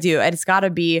think it's gotta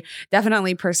be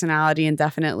definitely personality and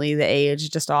definitely the age,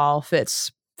 just all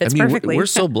fits perfectly. We're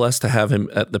so blessed to have him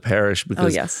at the parish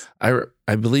because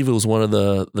I believe it was one of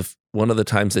the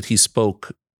times that he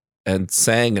spoke and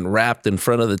sang and rapped in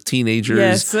front of the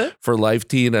teenagers for Life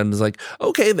Teen, and was like,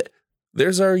 okay,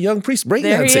 there's our young priest breakdancing.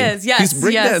 There he is. Yes, he's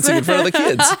breakdancing in front of the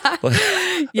kids.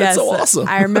 That's so awesome.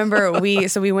 I remember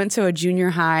we went to a junior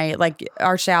high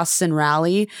Archdiocesan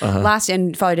rally last,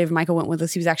 and Father David Michael went with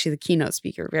us. He was actually the keynote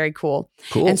speaker. Very cool.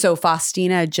 And so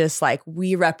Faustina just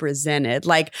we represented.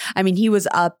 He was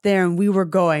up there and we were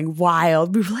going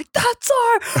wild. We were like, that's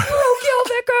our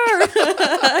Vicar.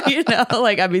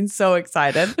 So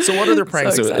excited. So what other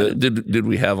pranks did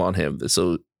we have on him?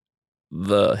 So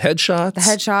the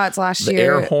headshots last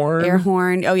year, air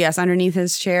horn. Oh yes, underneath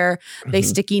his chair. They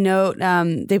sticky note.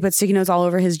 They put sticky notes all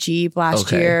over his Jeep last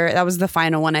year. That was the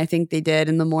final one I think they did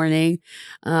in the morning.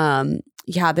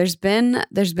 There's been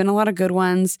a lot of good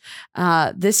ones.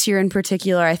 This year in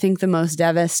particular, I think the most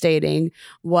devastating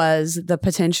was the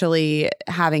potentially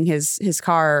having his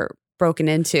car broken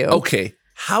into. Okay,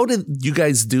 how did you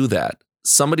guys do that?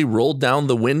 Somebody rolled down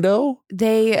the window?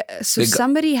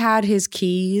 Somebody had his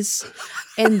keys,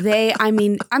 and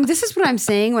this is what I'm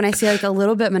saying when I say a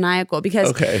little bit maniacal,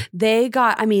 because they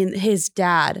got, his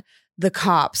dad, the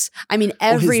cops.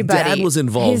 Everybody. His dad was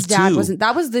involved. His dad wasn't.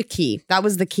 That was the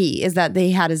key. Is that they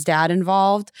had his dad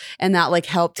involved, and that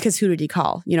helped, because who did he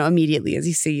call? Immediately as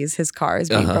he sees his car is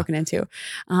being broken into.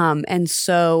 And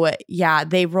so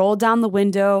they rolled down the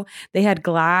window. They had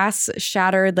glass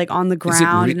shattered on the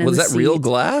ground. Was that real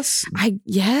glass?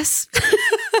 Yes.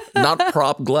 Not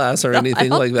prop glass or anything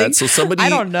like that. So somebody, I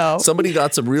don't know. Somebody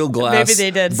got some real glass. Maybe they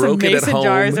did. Broke some mason it at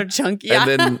jars home, or chunky. Yeah.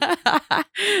 And then I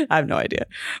have no idea.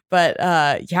 But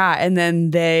and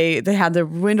then they had the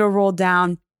window rolled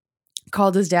down.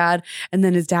 Called his dad, and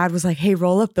then his dad was like, hey,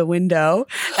 roll up the window.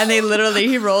 And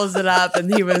he rolls it up,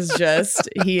 and he was just,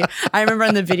 I remember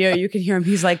in the video, you can hear him,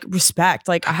 he's like, respect.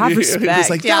 I have respect. He was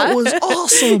like, that was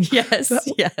awesome.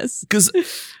 Yes. Because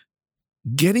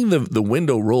getting the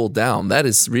window rolled down, that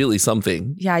is really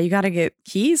something. Yeah, you got to get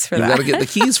keys for that. You got to get the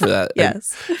keys for that.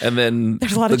 Yes. And then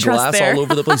there's a lot the of trust glass there. all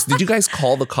over the place. Did you guys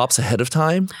call the cops ahead of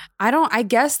time? I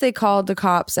guess they called the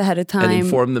cops ahead of time. And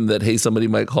informed them that, hey, somebody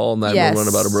might call 911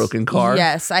 about a broken car?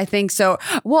 Yes, I think so.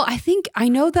 Well, I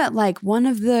know that like one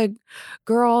of the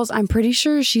girls, I'm pretty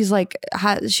sure she's like,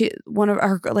 one of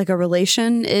her, like a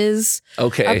relation is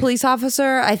a police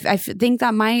officer. I think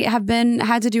that might have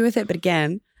had to do with it. But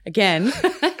again,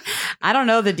 I don't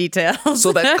know the details.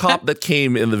 So that cop that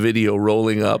came in the video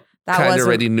rolling up kind of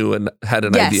already knew and had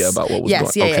an idea about what was going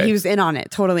on. Yeah, he was in on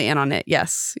it. Totally in on it.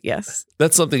 Yes.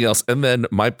 That's something else. And then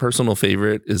my personal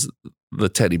favorite is the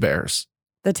teddy bears.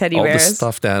 The teddy all bears. The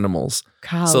stuffed animals.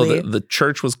 Golly. So the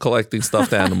church was collecting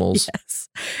stuffed animals. Yes.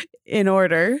 In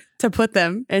order to put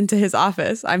them into his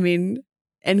office. I mean,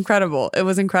 incredible. It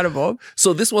was incredible.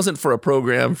 So this wasn't for a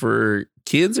program for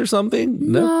kids or something?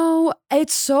 No,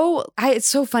 it's so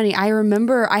funny. I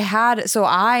remember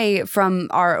from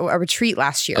our retreat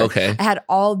last year. Okay. I had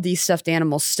all these stuffed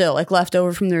animals still like left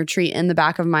over from the retreat in the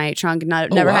back of my trunk.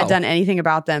 Never had done anything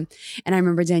about them. And I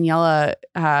remember Daniela,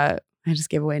 I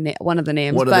just gave away one of the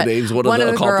names. One of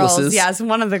the accomplices. Girls, yes,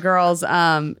 one of the girls.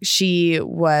 It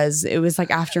was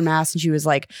like after mass, and she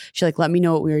let me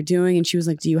know what we were doing, and she was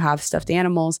like, "Do you have stuffed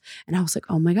animals?" And I was like,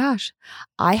 "Oh my gosh,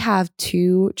 I have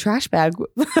 2 trash bags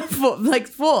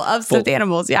full of stuffed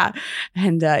animals." Yeah,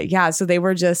 and so they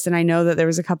were and I know that there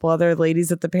was a couple other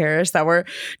ladies at the parish that were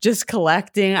just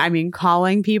collecting. I mean,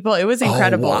 calling people. It was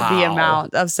incredible the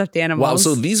amount of stuffed animals. Wow,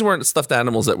 so these weren't stuffed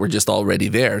animals that were just already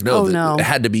there. No, it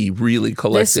had to be really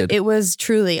collected. It was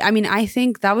truly. I mean, I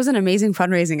think that was an amazing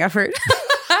fundraising effort.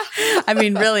 I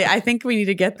mean, really, I think we need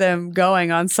to get them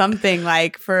going on something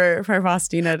like for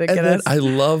Faustina to get us. I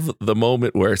love the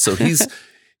moment where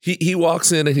he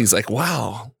walks in and he's like,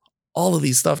 "Wow, all of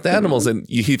these stuffed animals," and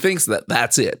he thinks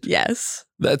that's it. Yes,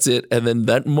 that's it. And then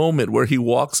that moment where he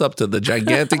walks up to the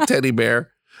gigantic teddy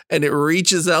bear and it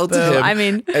reaches out to him. I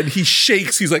mean, and he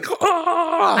shakes. He's like,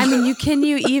 "Ah!"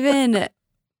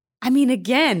 I mean,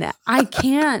 again, I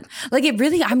can't. Like, it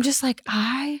really, I'm just like,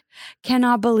 I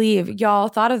cannot believe y'all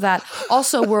thought of that.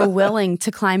 Also, we're willing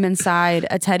to climb inside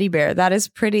a teddy bear. That is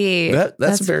pretty,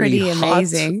 that's very pretty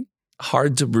amazing.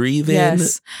 Hard to breathe in.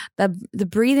 Yes. The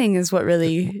breathing is what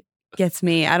really gets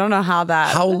me. I don't know how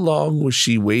that. How long was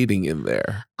she waiting in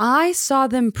there? I saw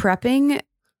them prepping.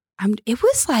 It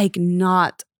was like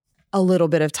not a little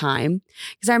bit of time,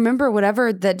 because I remember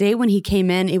that day when he came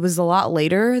in, it was a lot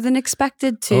later than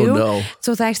expected too. Oh no!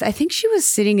 So thanks. I think she was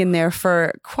sitting in there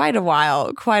for quite a while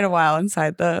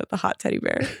inside the hot teddy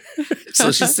bear.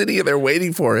 So she's sitting in there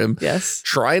waiting for him. Yes,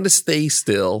 trying to stay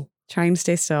still.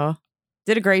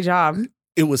 Did a great job.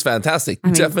 It was fantastic.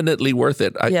 Definitely worth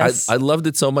it. I loved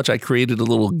it so much. I created a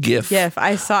little GIF.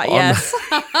 I saw it. Yes.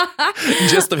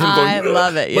 Just of him going. I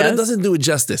love it. But it doesn't do it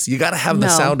justice. You got to have the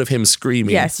sound of him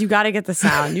screaming. Yes, you got to get the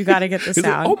sound. Like,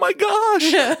 oh my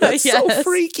gosh. That's so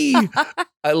freaky.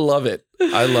 I love it.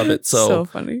 So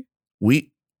funny.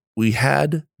 We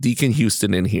had Deacon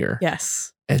Houston in here.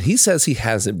 Yes. And he says he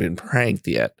hasn't been pranked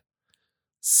yet.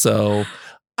 So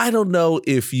I don't know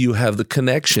if you have the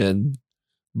connection.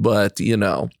 But,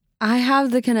 I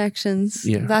have the connections.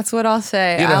 Yeah. That's what I'll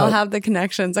say. I'll have the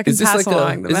connections. I can pass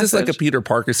along the message. Is this like a Peter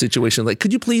Parker situation? Like,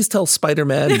 could you please tell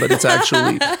Spider-Man? But it's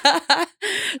actually...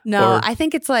 No, I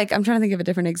think it's like, I'm trying to think of a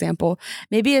different example.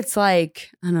 Maybe it's like,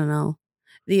 I don't know,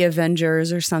 the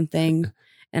Avengers or something.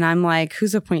 And I'm like,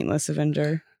 who's a pointless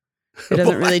Avenger? It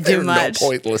doesn't really do much. No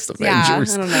pointless Avengers. Yeah,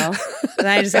 I don't know. And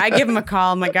I give him a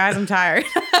call. I'm like, guys, I'm tired.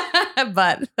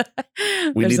 But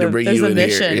we need to bring you in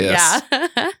mission. Here. Yes.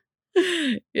 Yeah.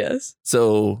 Yes.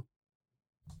 So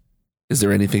is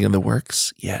there anything in the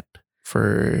works yet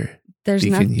for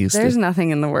Deacon Houston? There's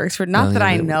nothing in the works for not that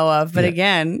I know of, but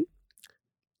again,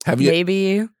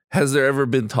 has there ever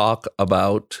been talk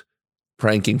about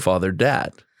pranking Father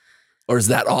Dad? Or is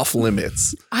that off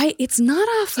limits? It's not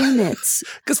off limits.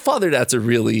 Because Father Dad's a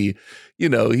really,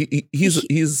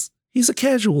 he's a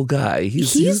casual guy.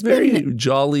 He's very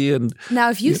jolly. And now,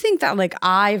 if you think that like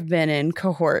I've been in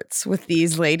cohorts with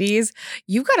these ladies,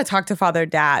 you've got to talk to Father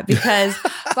Dad, because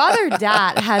Father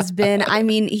Dad has been,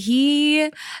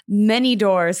 many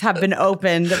doors have been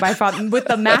opened by Father with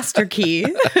the master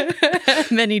key.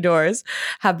 Many doors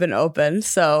have been opened.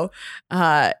 So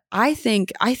I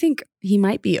think he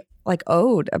might be like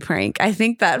owed a prank. I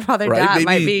think that Father Dad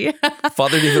might be.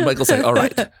 Father David Michael's like, all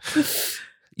right,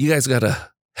 you guys got to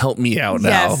help me out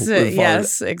now.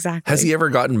 Yes, exactly. Has he ever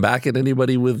gotten back at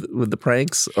anybody with the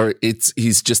pranks, or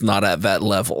he's just not at that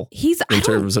level in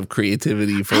terms of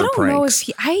creativity for pranks?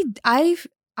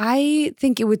 I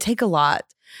think it would take a lot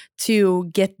to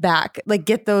get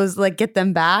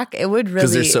them back, it would really,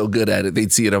 because they're so good at it.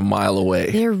 They'd see it a mile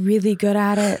away. They're really good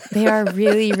at it. They are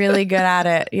really, really good at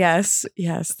it. Yes.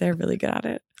 They're really good at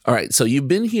it. All right. So you've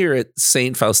been here at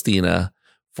St. Faustina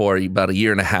for about a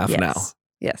year and a half now.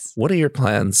 Yes. What are your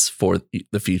plans for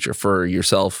the future, for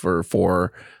yourself or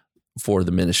for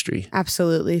the ministry?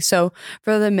 Absolutely. So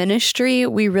for the ministry,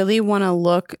 we really want to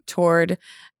look toward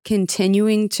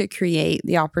continuing to create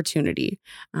the opportunity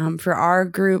for our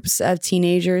groups of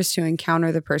teenagers to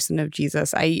encounter the person of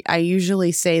Jesus. I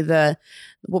usually say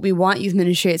what we want youth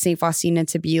ministry at St. Faustina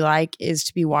to be like is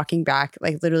to be walking back,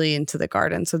 like literally into the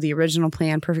garden. So the original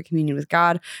plan, perfect communion with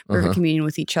God, perfect communion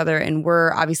with each other. And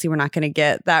we're not going to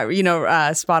get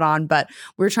that, spot on, but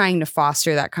we're trying to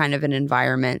foster that kind of an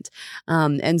environment.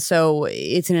 And so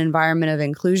it's an environment of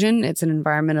inclusion. It's an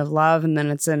environment of love. And then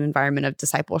it's an environment of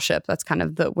discipleship. That's kind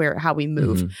of how we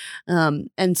move.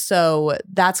 And so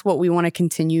that's what we want to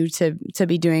continue to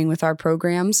be doing with our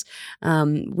programs.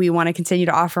 We want to continue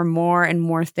to offer more and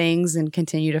more things and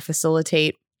continue to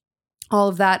facilitate all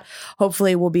of that.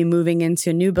 Hopefully we'll be moving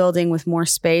into a new building with more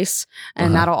space,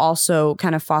 and that'll also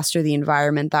kind of foster the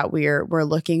environment that we're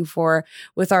looking for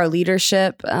with our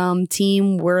leadership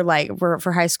team. We're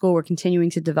for high school, we're continuing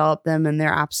to develop them, and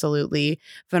they're absolutely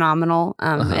phenomenal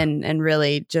and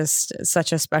really just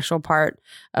such a special part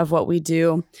of what we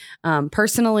do.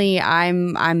 Personally,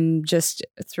 I'm just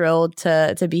thrilled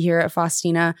to be here at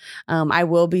Faustina. I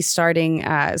will be starting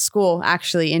school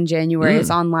actually in January. It's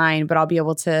online, but I'll be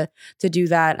able to do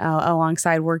that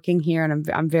alongside working here, and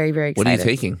I'm very, very excited. What are you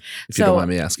taking, if you don't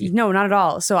mind me asking? No, not at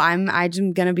all. So I'm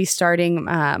going to be starting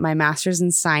my master's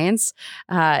in science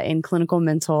in clinical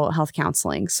mental health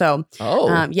counseling. So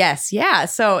yes, yeah.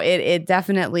 So it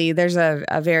definitely, there's a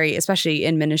very, especially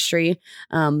in ministry,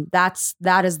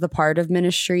 that is the part of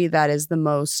ministry that is the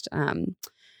most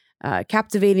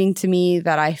captivating to me,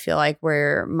 that I feel like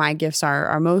where my gifts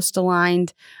are most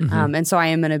aligned. And so I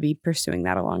am going to be pursuing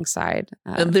that alongside.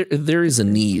 And there is a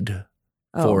need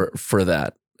for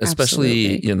that,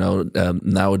 especially,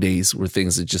 nowadays where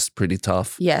things are just pretty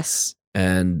tough. Yes.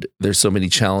 And there's so many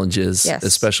challenges,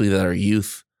 especially that our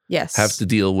youth have to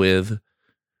deal with.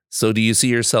 So do you see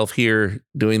yourself here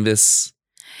doing this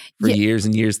for years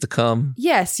and years to come?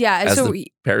 Yes. Yeah. As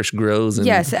the parish grows.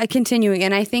 Continuing.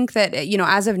 And I think that,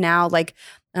 as of now,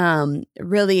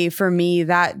 really for me,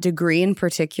 that degree in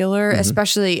particular,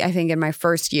 especially I think in my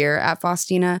first year at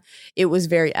Faustina, it was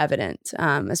very evident,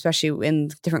 especially in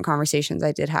different conversations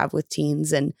I did have with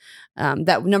teens. And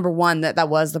that number one, that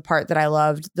was the part that I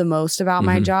loved the most about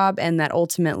my job. And that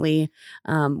ultimately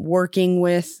working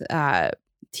with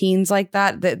teens like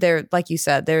that there, like you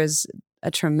said, there's a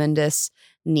tremendous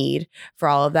need for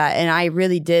all of that. And I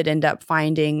really did end up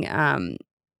finding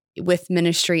with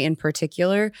ministry in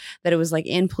particular that it was like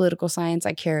in political science,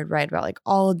 I cared about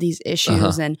all of these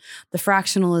issues and the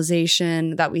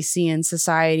fractionalization that we see in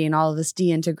society and all of this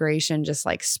deintegration, just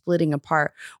splitting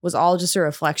apart, was all just a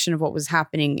reflection of what was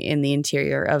happening in the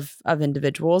interior of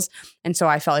individuals. And so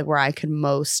I felt like where I could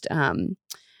most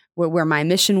where my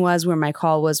mission was, where my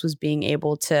call was being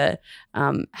able to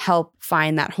help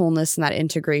find that wholeness and that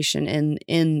integration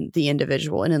in the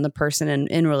individual and in the person and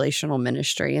in relational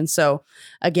ministry. And so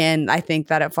again, I think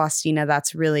that at Faustina,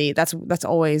 that's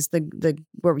always the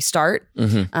where we start.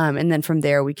 And then from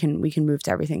there we can move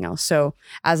to everything else. So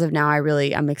as of now,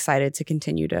 I'm excited to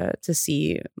continue to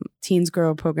see teens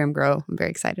grow, program grow. I'm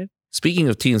very excited. Speaking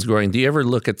of teens growing, do you ever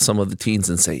look at some of the teens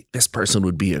and say, this person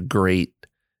would be a great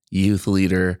youth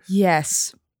leader?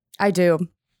 Yes, I do.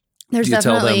 There's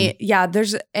definitely,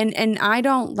 there's, and I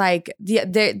don't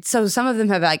so some of them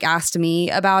have asked me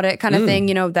about it kind of thing,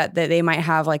 that they might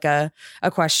have a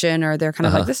question, or they're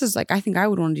kind of this is I think I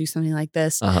would want to do something like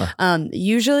this.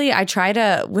 Usually I try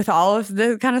to, with all of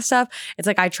the kind of stuff, it's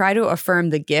I try to affirm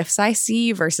the gifts I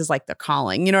see versus the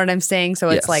calling, you know what I'm saying? So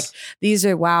it's these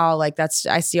are, wow,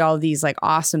 I see all of these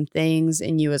awesome things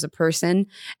in you as a person.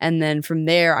 And then from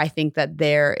there, I think that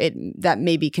that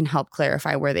maybe can help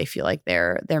clarify where they feel like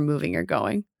they're moving or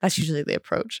going. That's usually the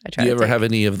approach I try to take. Do you ever have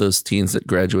any of those teens that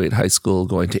graduate high school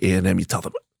going to A&M? You tell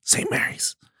them St.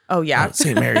 Mary's. Oh yeah,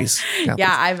 St. Mary's.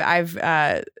 Yeah, I've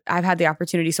had the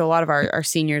opportunity. So a lot of our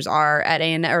seniors are at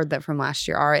A&M, or that from last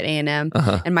year are at A&M,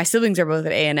 and my siblings are both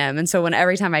at A&M. And so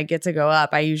every time I get to go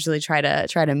up, I usually try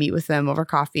to meet with them over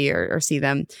coffee or see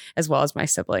them, as well as my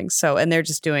siblings. So, and they're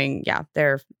just doing,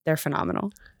 they're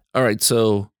phenomenal. All right.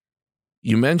 So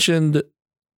you mentioned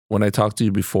when I talked to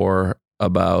you before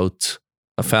about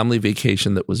a family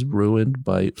vacation that was ruined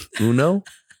by Uno.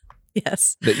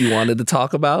 Yes. That you wanted to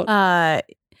talk about?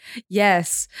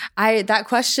 Yes. That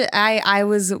question, I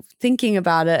was thinking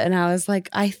about it and I was like,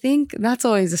 I think that's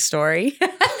always a story.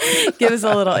 Give us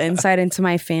a little insight into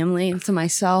my family, into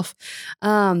myself.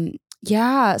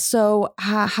 Yeah. So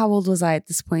how old was I at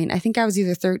this point? I think I was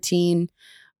either 13.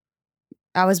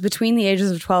 I was between the ages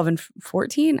of 12 and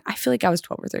 14. I feel like I was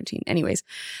 12 or 13. Anyways.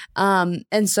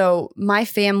 And so my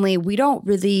family, we don't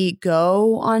really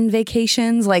go on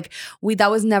vacations. Like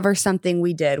that was never something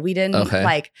we did. We didn't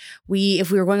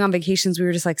if we were going on vacations, we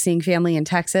were just like seeing family in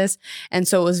Texas. And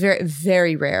so it was very,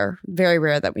 very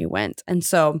rare that we went. And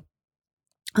so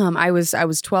I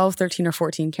was 12, 13 or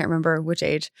 14. Can't remember which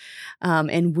age.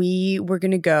 And we were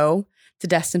going to go to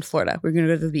Destin, Florida. We're going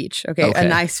to go to the beach. Okay. A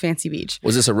nice fancy beach.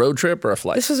 Was this a road trip or a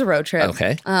flight? This was a road trip.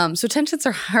 Okay. So tensions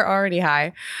are already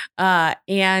high.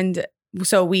 And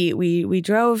so we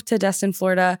drove to Destin,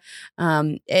 Florida.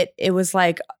 It was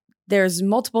like, there's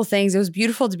multiple things. It was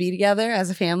beautiful to be together as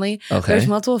a family. Okay. There's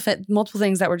multiple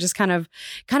things that were just kind of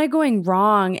going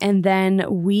wrong. And then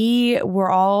we were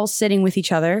all sitting with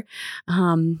each other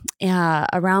around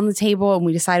the table, and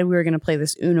we decided we were going to play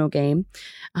this Uno game.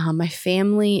 My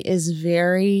family is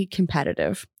very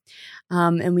competitive.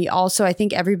 And we also, I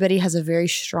think everybody has a very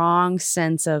strong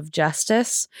sense of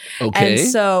justice. Okay. And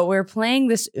so we're playing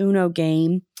this Uno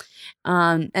game,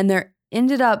 and there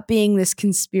ended up being this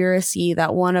conspiracy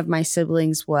that one of my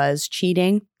siblings was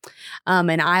cheating.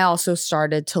 And I also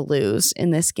started to lose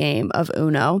in this game of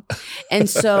Uno. And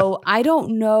so I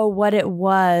don't know what it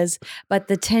was, but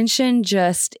the tension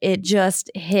just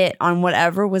hit on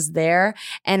whatever was there.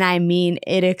 And I mean,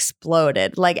 it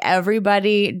exploded. Like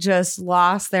everybody just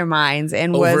lost their minds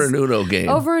and over an Uno game.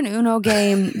 Over an Uno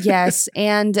game, yes.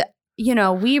 And you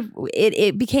know,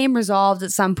 it became resolved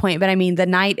at some point, but I mean, the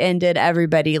night ended,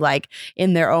 everybody like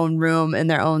in their own room, in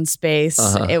their own space.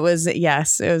 It was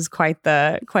quite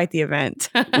the event.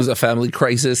 It was a family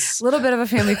crisis. A little bit of a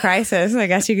family crisis, I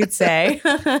guess you could say.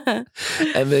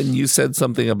 And then you said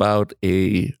something about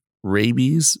a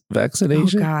rabies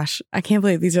vaccination. Oh gosh, I can't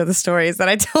believe these are the stories that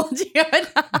I told you.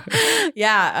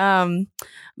 Yeah.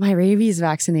 My rabies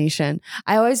vaccination.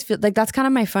 I always feel like that's kind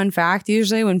of my fun fact.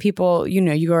 Usually when people, you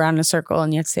know, you go around in a circle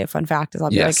and you have to say a fun fact, is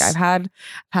I'll be like, I've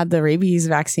had the rabies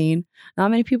vaccine. Not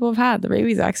many people have had the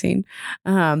rabies vaccine.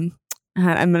 I'm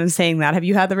saying that. Have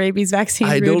you had the rabies vaccine,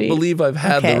 I Rudy? don't believe I've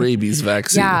had the rabies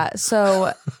vaccine. Yeah.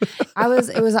 So I was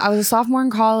a sophomore in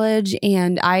college,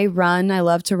 and I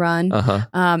love to run.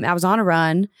 I was on a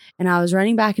run, and I was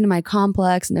running back into my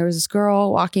complex, and there was this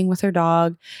girl walking with her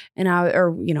dog, and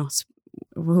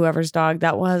whoever's dog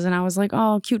that was. And I was like,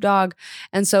 oh, cute dog.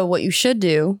 And so what you should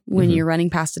do when you're running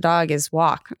past a dog is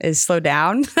slow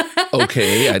down.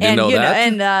 Okay. I didn't know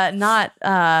that.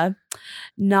 And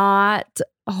not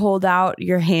hold out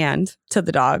your hand to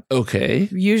the dog. Okay.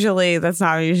 Usually that's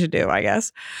not what you should do, I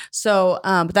guess. So,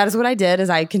 but that is what I did. Is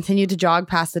I continued to jog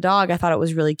past the dog. I thought it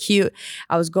was really cute.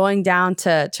 I was going down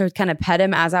to kind of pet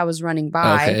him as I was running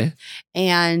by. Okay.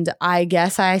 And I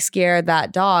guess I scared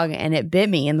that dog, and it bit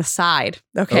me in the side.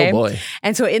 Okay. Oh boy.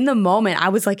 And so in the moment I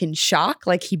was like in shock,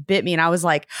 like he bit me, and I was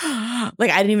like,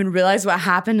 like I didn't even realize what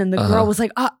happened. And the girl was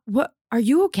like, what? Are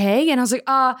you okay? And I was like,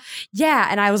 yeah.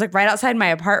 And I was like right outside my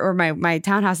apartment or my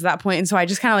townhouse at that point. And so I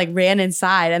just kind of like ran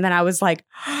inside, and then I was like,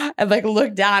 and like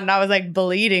looked down, and I was like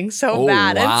bleeding so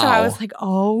bad. Wow. And so I was like,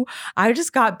 I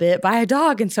just got bit by a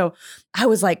dog. And so I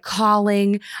was like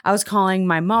calling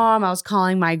my mom. I was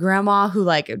calling my grandma who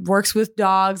like works with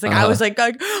dogs. Like I was like,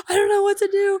 I don't know what to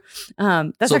do.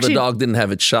 So the dog didn't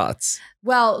have its shots.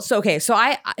 Well, so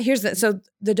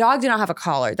the dog did not have a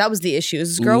collar. That was the issue.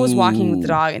 This girl was walking with the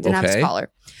dog and didn't have his collar.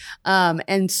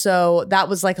 And so that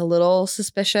was like a little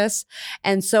suspicious.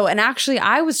 And actually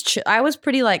I was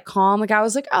pretty like calm. Like I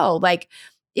was like,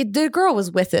 the girl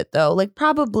was with it though. Like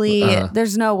probably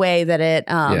there's no way that it,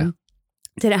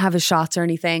 didn't have his shots or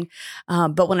anything.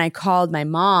 But when I called my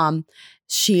mom,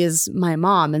 she is my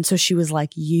mom. And so she was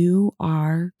like, you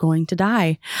are going to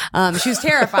die. She was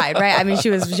terrified, right? I mean, she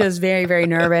was very, very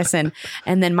nervous. And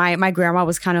then my grandma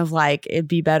was kind of like, it'd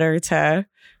be better to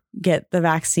get the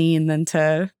vaccine than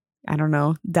to, I don't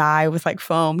know, die with like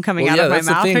foam coming out of my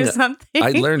mouth or something.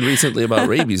 I learned recently about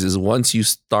rabies is once you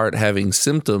start having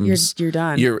symptoms, you're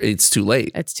done. It's too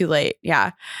late. It's too late.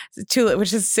 Yeah. It's too late,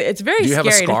 it's very scary to think about. Do you have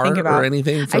a scar or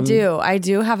anything? I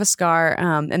do have a scar.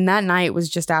 And that night was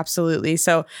just absolutely.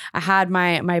 So I had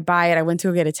my bite. I went to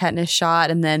go get a tetanus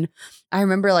shot, and then I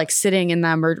remember like sitting in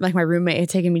that like my roommate had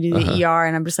taken me to the ER,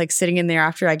 and I'm just like sitting in there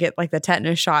after I get like the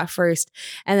tetanus shot first.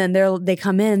 And then they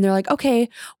come in and they're like, okay,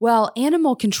 well,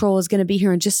 animal control is going to be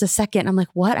here in just a second. I'm like,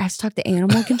 what? I have to talk to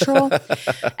animal control?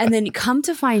 And then come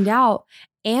to find out,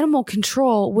 animal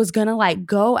control was gonna like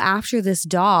go after this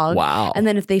dog. Wow. And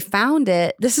then if they found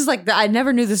it, this is like, I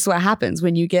never knew this is what happens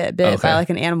when you get bit by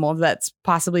like an animal that's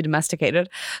possibly domesticated.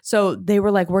 So they were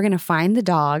like, we're gonna find the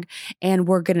dog and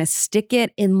we're gonna stick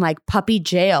it in like puppy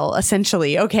jail,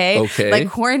 essentially. Okay. Like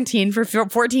quarantine for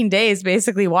 14 days,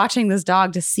 basically watching this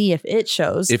dog to see if it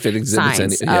shows if it exhibits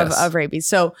signs any of rabies.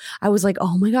 So I was like,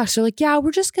 oh my gosh. They're like, yeah,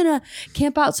 we're just gonna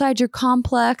camp outside your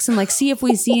complex and like see if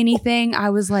we see anything. I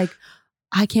was like,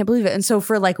 I can't believe it. And so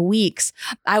for like weeks,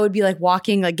 I would be like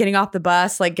walking, like getting off the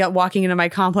bus, like walking into my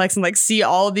complex and like see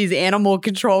all of these animal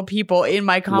control people in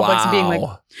my complex being like,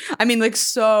 I mean, like,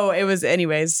 so it was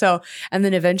anyways. So, and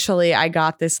then eventually I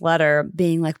got this letter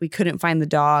being like, we couldn't find the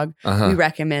dog. We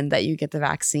recommend that you get the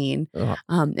vaccine.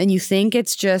 And you think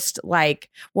it's just like,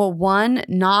 well, one,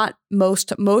 not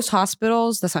most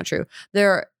hospitals. That's not true.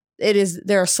 There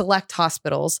are select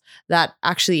hospitals that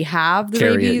actually have the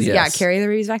rabies. Carry the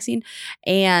rabies vaccine.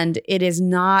 And it is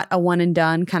not a one and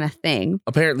done kind of thing.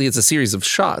 Apparently it's a series of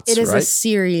shots. It is a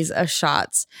series of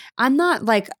shots. I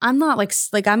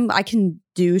can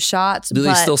do shots. Do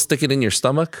they still stick it in your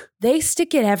stomach? They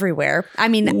stick it everywhere. I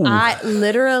mean, I think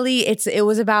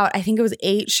it was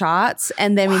 8 shots.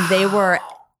 And then, I mean, they were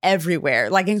everywhere,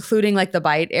 like including like the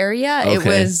bite area. Okay. It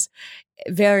was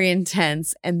very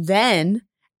intense. And then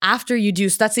after you do,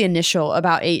 so that's the initial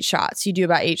about 8 shots. You do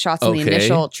about 8 shots in the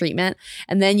initial treatment.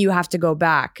 And then you have to go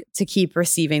back to keep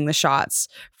receiving the shots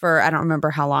for, I don't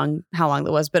remember how long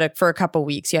that was, but for a couple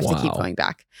weeks, you have to keep going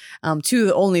back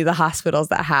to only the hospitals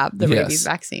that have the rabies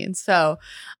vaccine. So,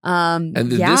 and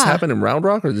did this happen in Round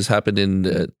Rock or this happened in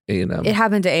A&M? It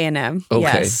happened to A&M. Okay.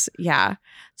 Yes. Yeah.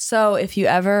 So if you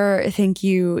ever think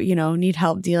you need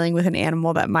help dealing with an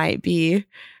animal that might be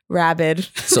rabid.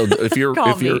 So if you're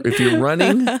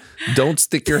running, don't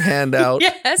stick your hand out.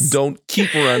 Yes. Don't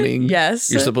keep running. Yes.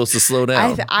 You're supposed to slow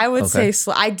down. I would say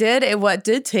I did. What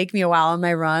did take me a while on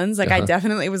my runs. Like I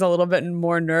definitely was a little bit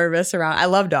more nervous around. I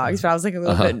love dogs, but I was like a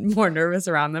little bit more nervous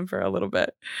around them for a little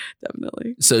bit.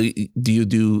 Definitely. So do you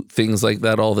do things like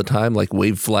that all the time? Like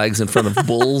wave flags in front of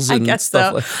bulls and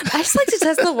stuff? So. I just like to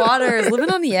test the waters,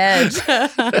 living on the edge.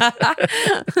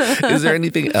 Is there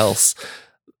anything else?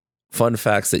 Fun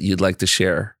facts that you'd like to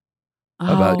share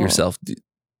about yourself?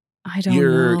 I don't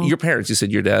know. Your parents, you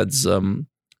said your dad's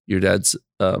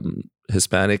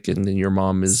Hispanic and then your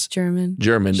mom is German.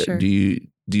 Sure. Do you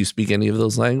speak any of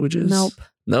those languages?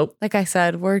 Nope. Like I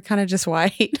said, we're kind of just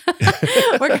white.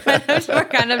 we're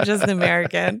kind of just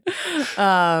American.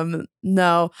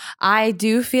 No, I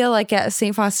do feel like at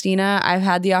St. Faustina, I've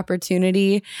had the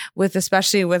opportunity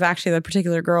especially with actually the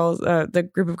particular girls, the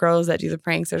group of girls that do the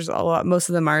pranks. There's a lot, most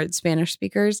of them are Spanish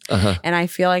speakers. And I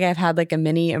feel like I've had like a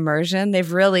mini immersion.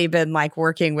 They've really been like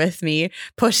working with me,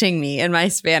 pushing me in my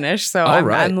Spanish. So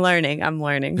I'm learning.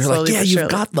 They're slowly. Like, you've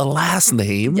got the last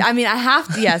name. I mean, I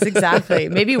have to. Yes, exactly.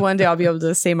 Maybe one day I'll be able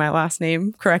to say my last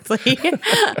name correctly.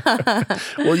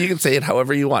 Well, you can say it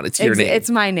however you want. It's your name.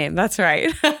 It's my name. That's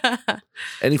right.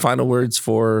 Any final words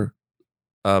for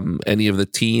any of the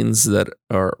teens that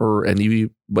are, or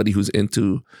anybody who's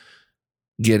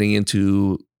getting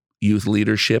into youth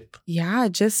leadership? Yeah,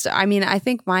 I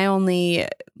think my only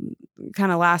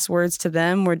kind of last words to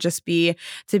them would just be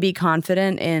to be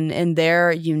confident in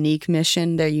their unique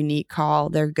mission, their unique call,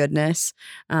 their goodness,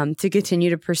 to continue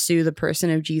to pursue the person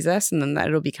of Jesus, and then that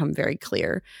it'll become very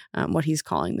clear what he's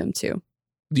calling them to.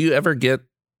 Do you ever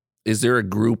is there a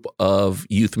group of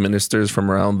youth ministers from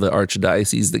around the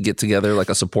archdiocese that get together, like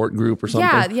a support group or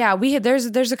something? Yeah.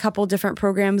 There's a couple different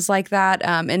programs like that,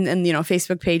 and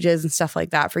Facebook pages and stuff like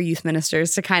that for youth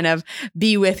ministers to kind of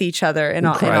be with each other and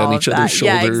all, cry on each other's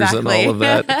shoulders and all of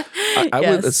that. I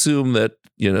would assume that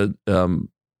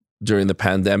during the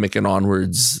pandemic and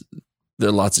onwards, there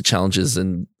are lots of challenges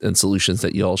and solutions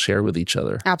that you all share with each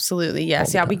other. Absolutely.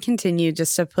 Yes. Yeah. We continue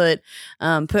just to put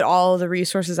all of the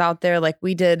resources out there. Like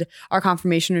we did our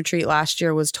confirmation retreat last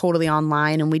year was totally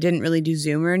online and we didn't really do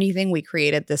Zoom or anything. We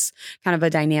created this kind of a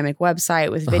dynamic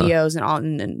website with videos and all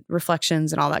and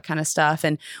reflections and all that kind of stuff.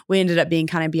 And we ended up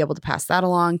be able to pass that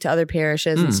along to other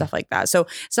parishes and stuff like that. So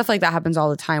stuff like that happens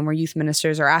all the time where youth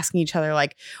ministers are asking each other,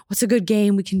 like, what's a good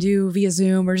game we can do via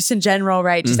Zoom or just in general,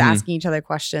 right? Just asking each other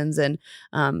questions and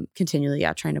continually,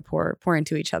 trying to pour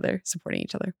into each other, supporting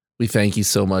each other. We thank you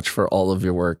so much for all of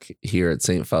your work here at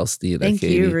St. Faustina. Thank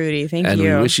Katie. you, Rudy. Thank you. And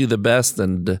we wish you the best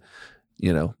and,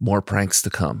 more pranks to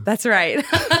come. That's right.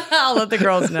 I'll let the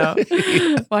girls know.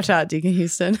 Watch out, Deacon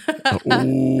Houston.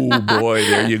 Oh, boy.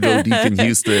 There you go, Deacon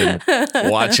Houston.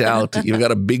 Watch out. You've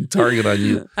got a big target on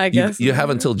you. I guess. You have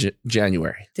until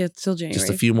January. Till January. Just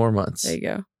a few more months. There you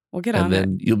go. We'll get on it. And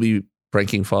then you'll be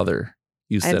pranking Father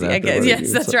You said I guess,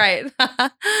 yes, that's right.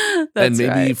 And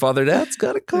maybe Father Dad's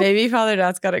got it coming. Maybe Father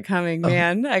Dad's got it coming,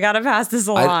 man. I got to pass this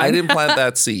along. I didn't plant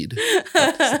that seed.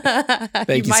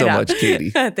 Thank you so much,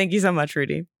 Katie. Thank you so much,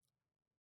 Rudy.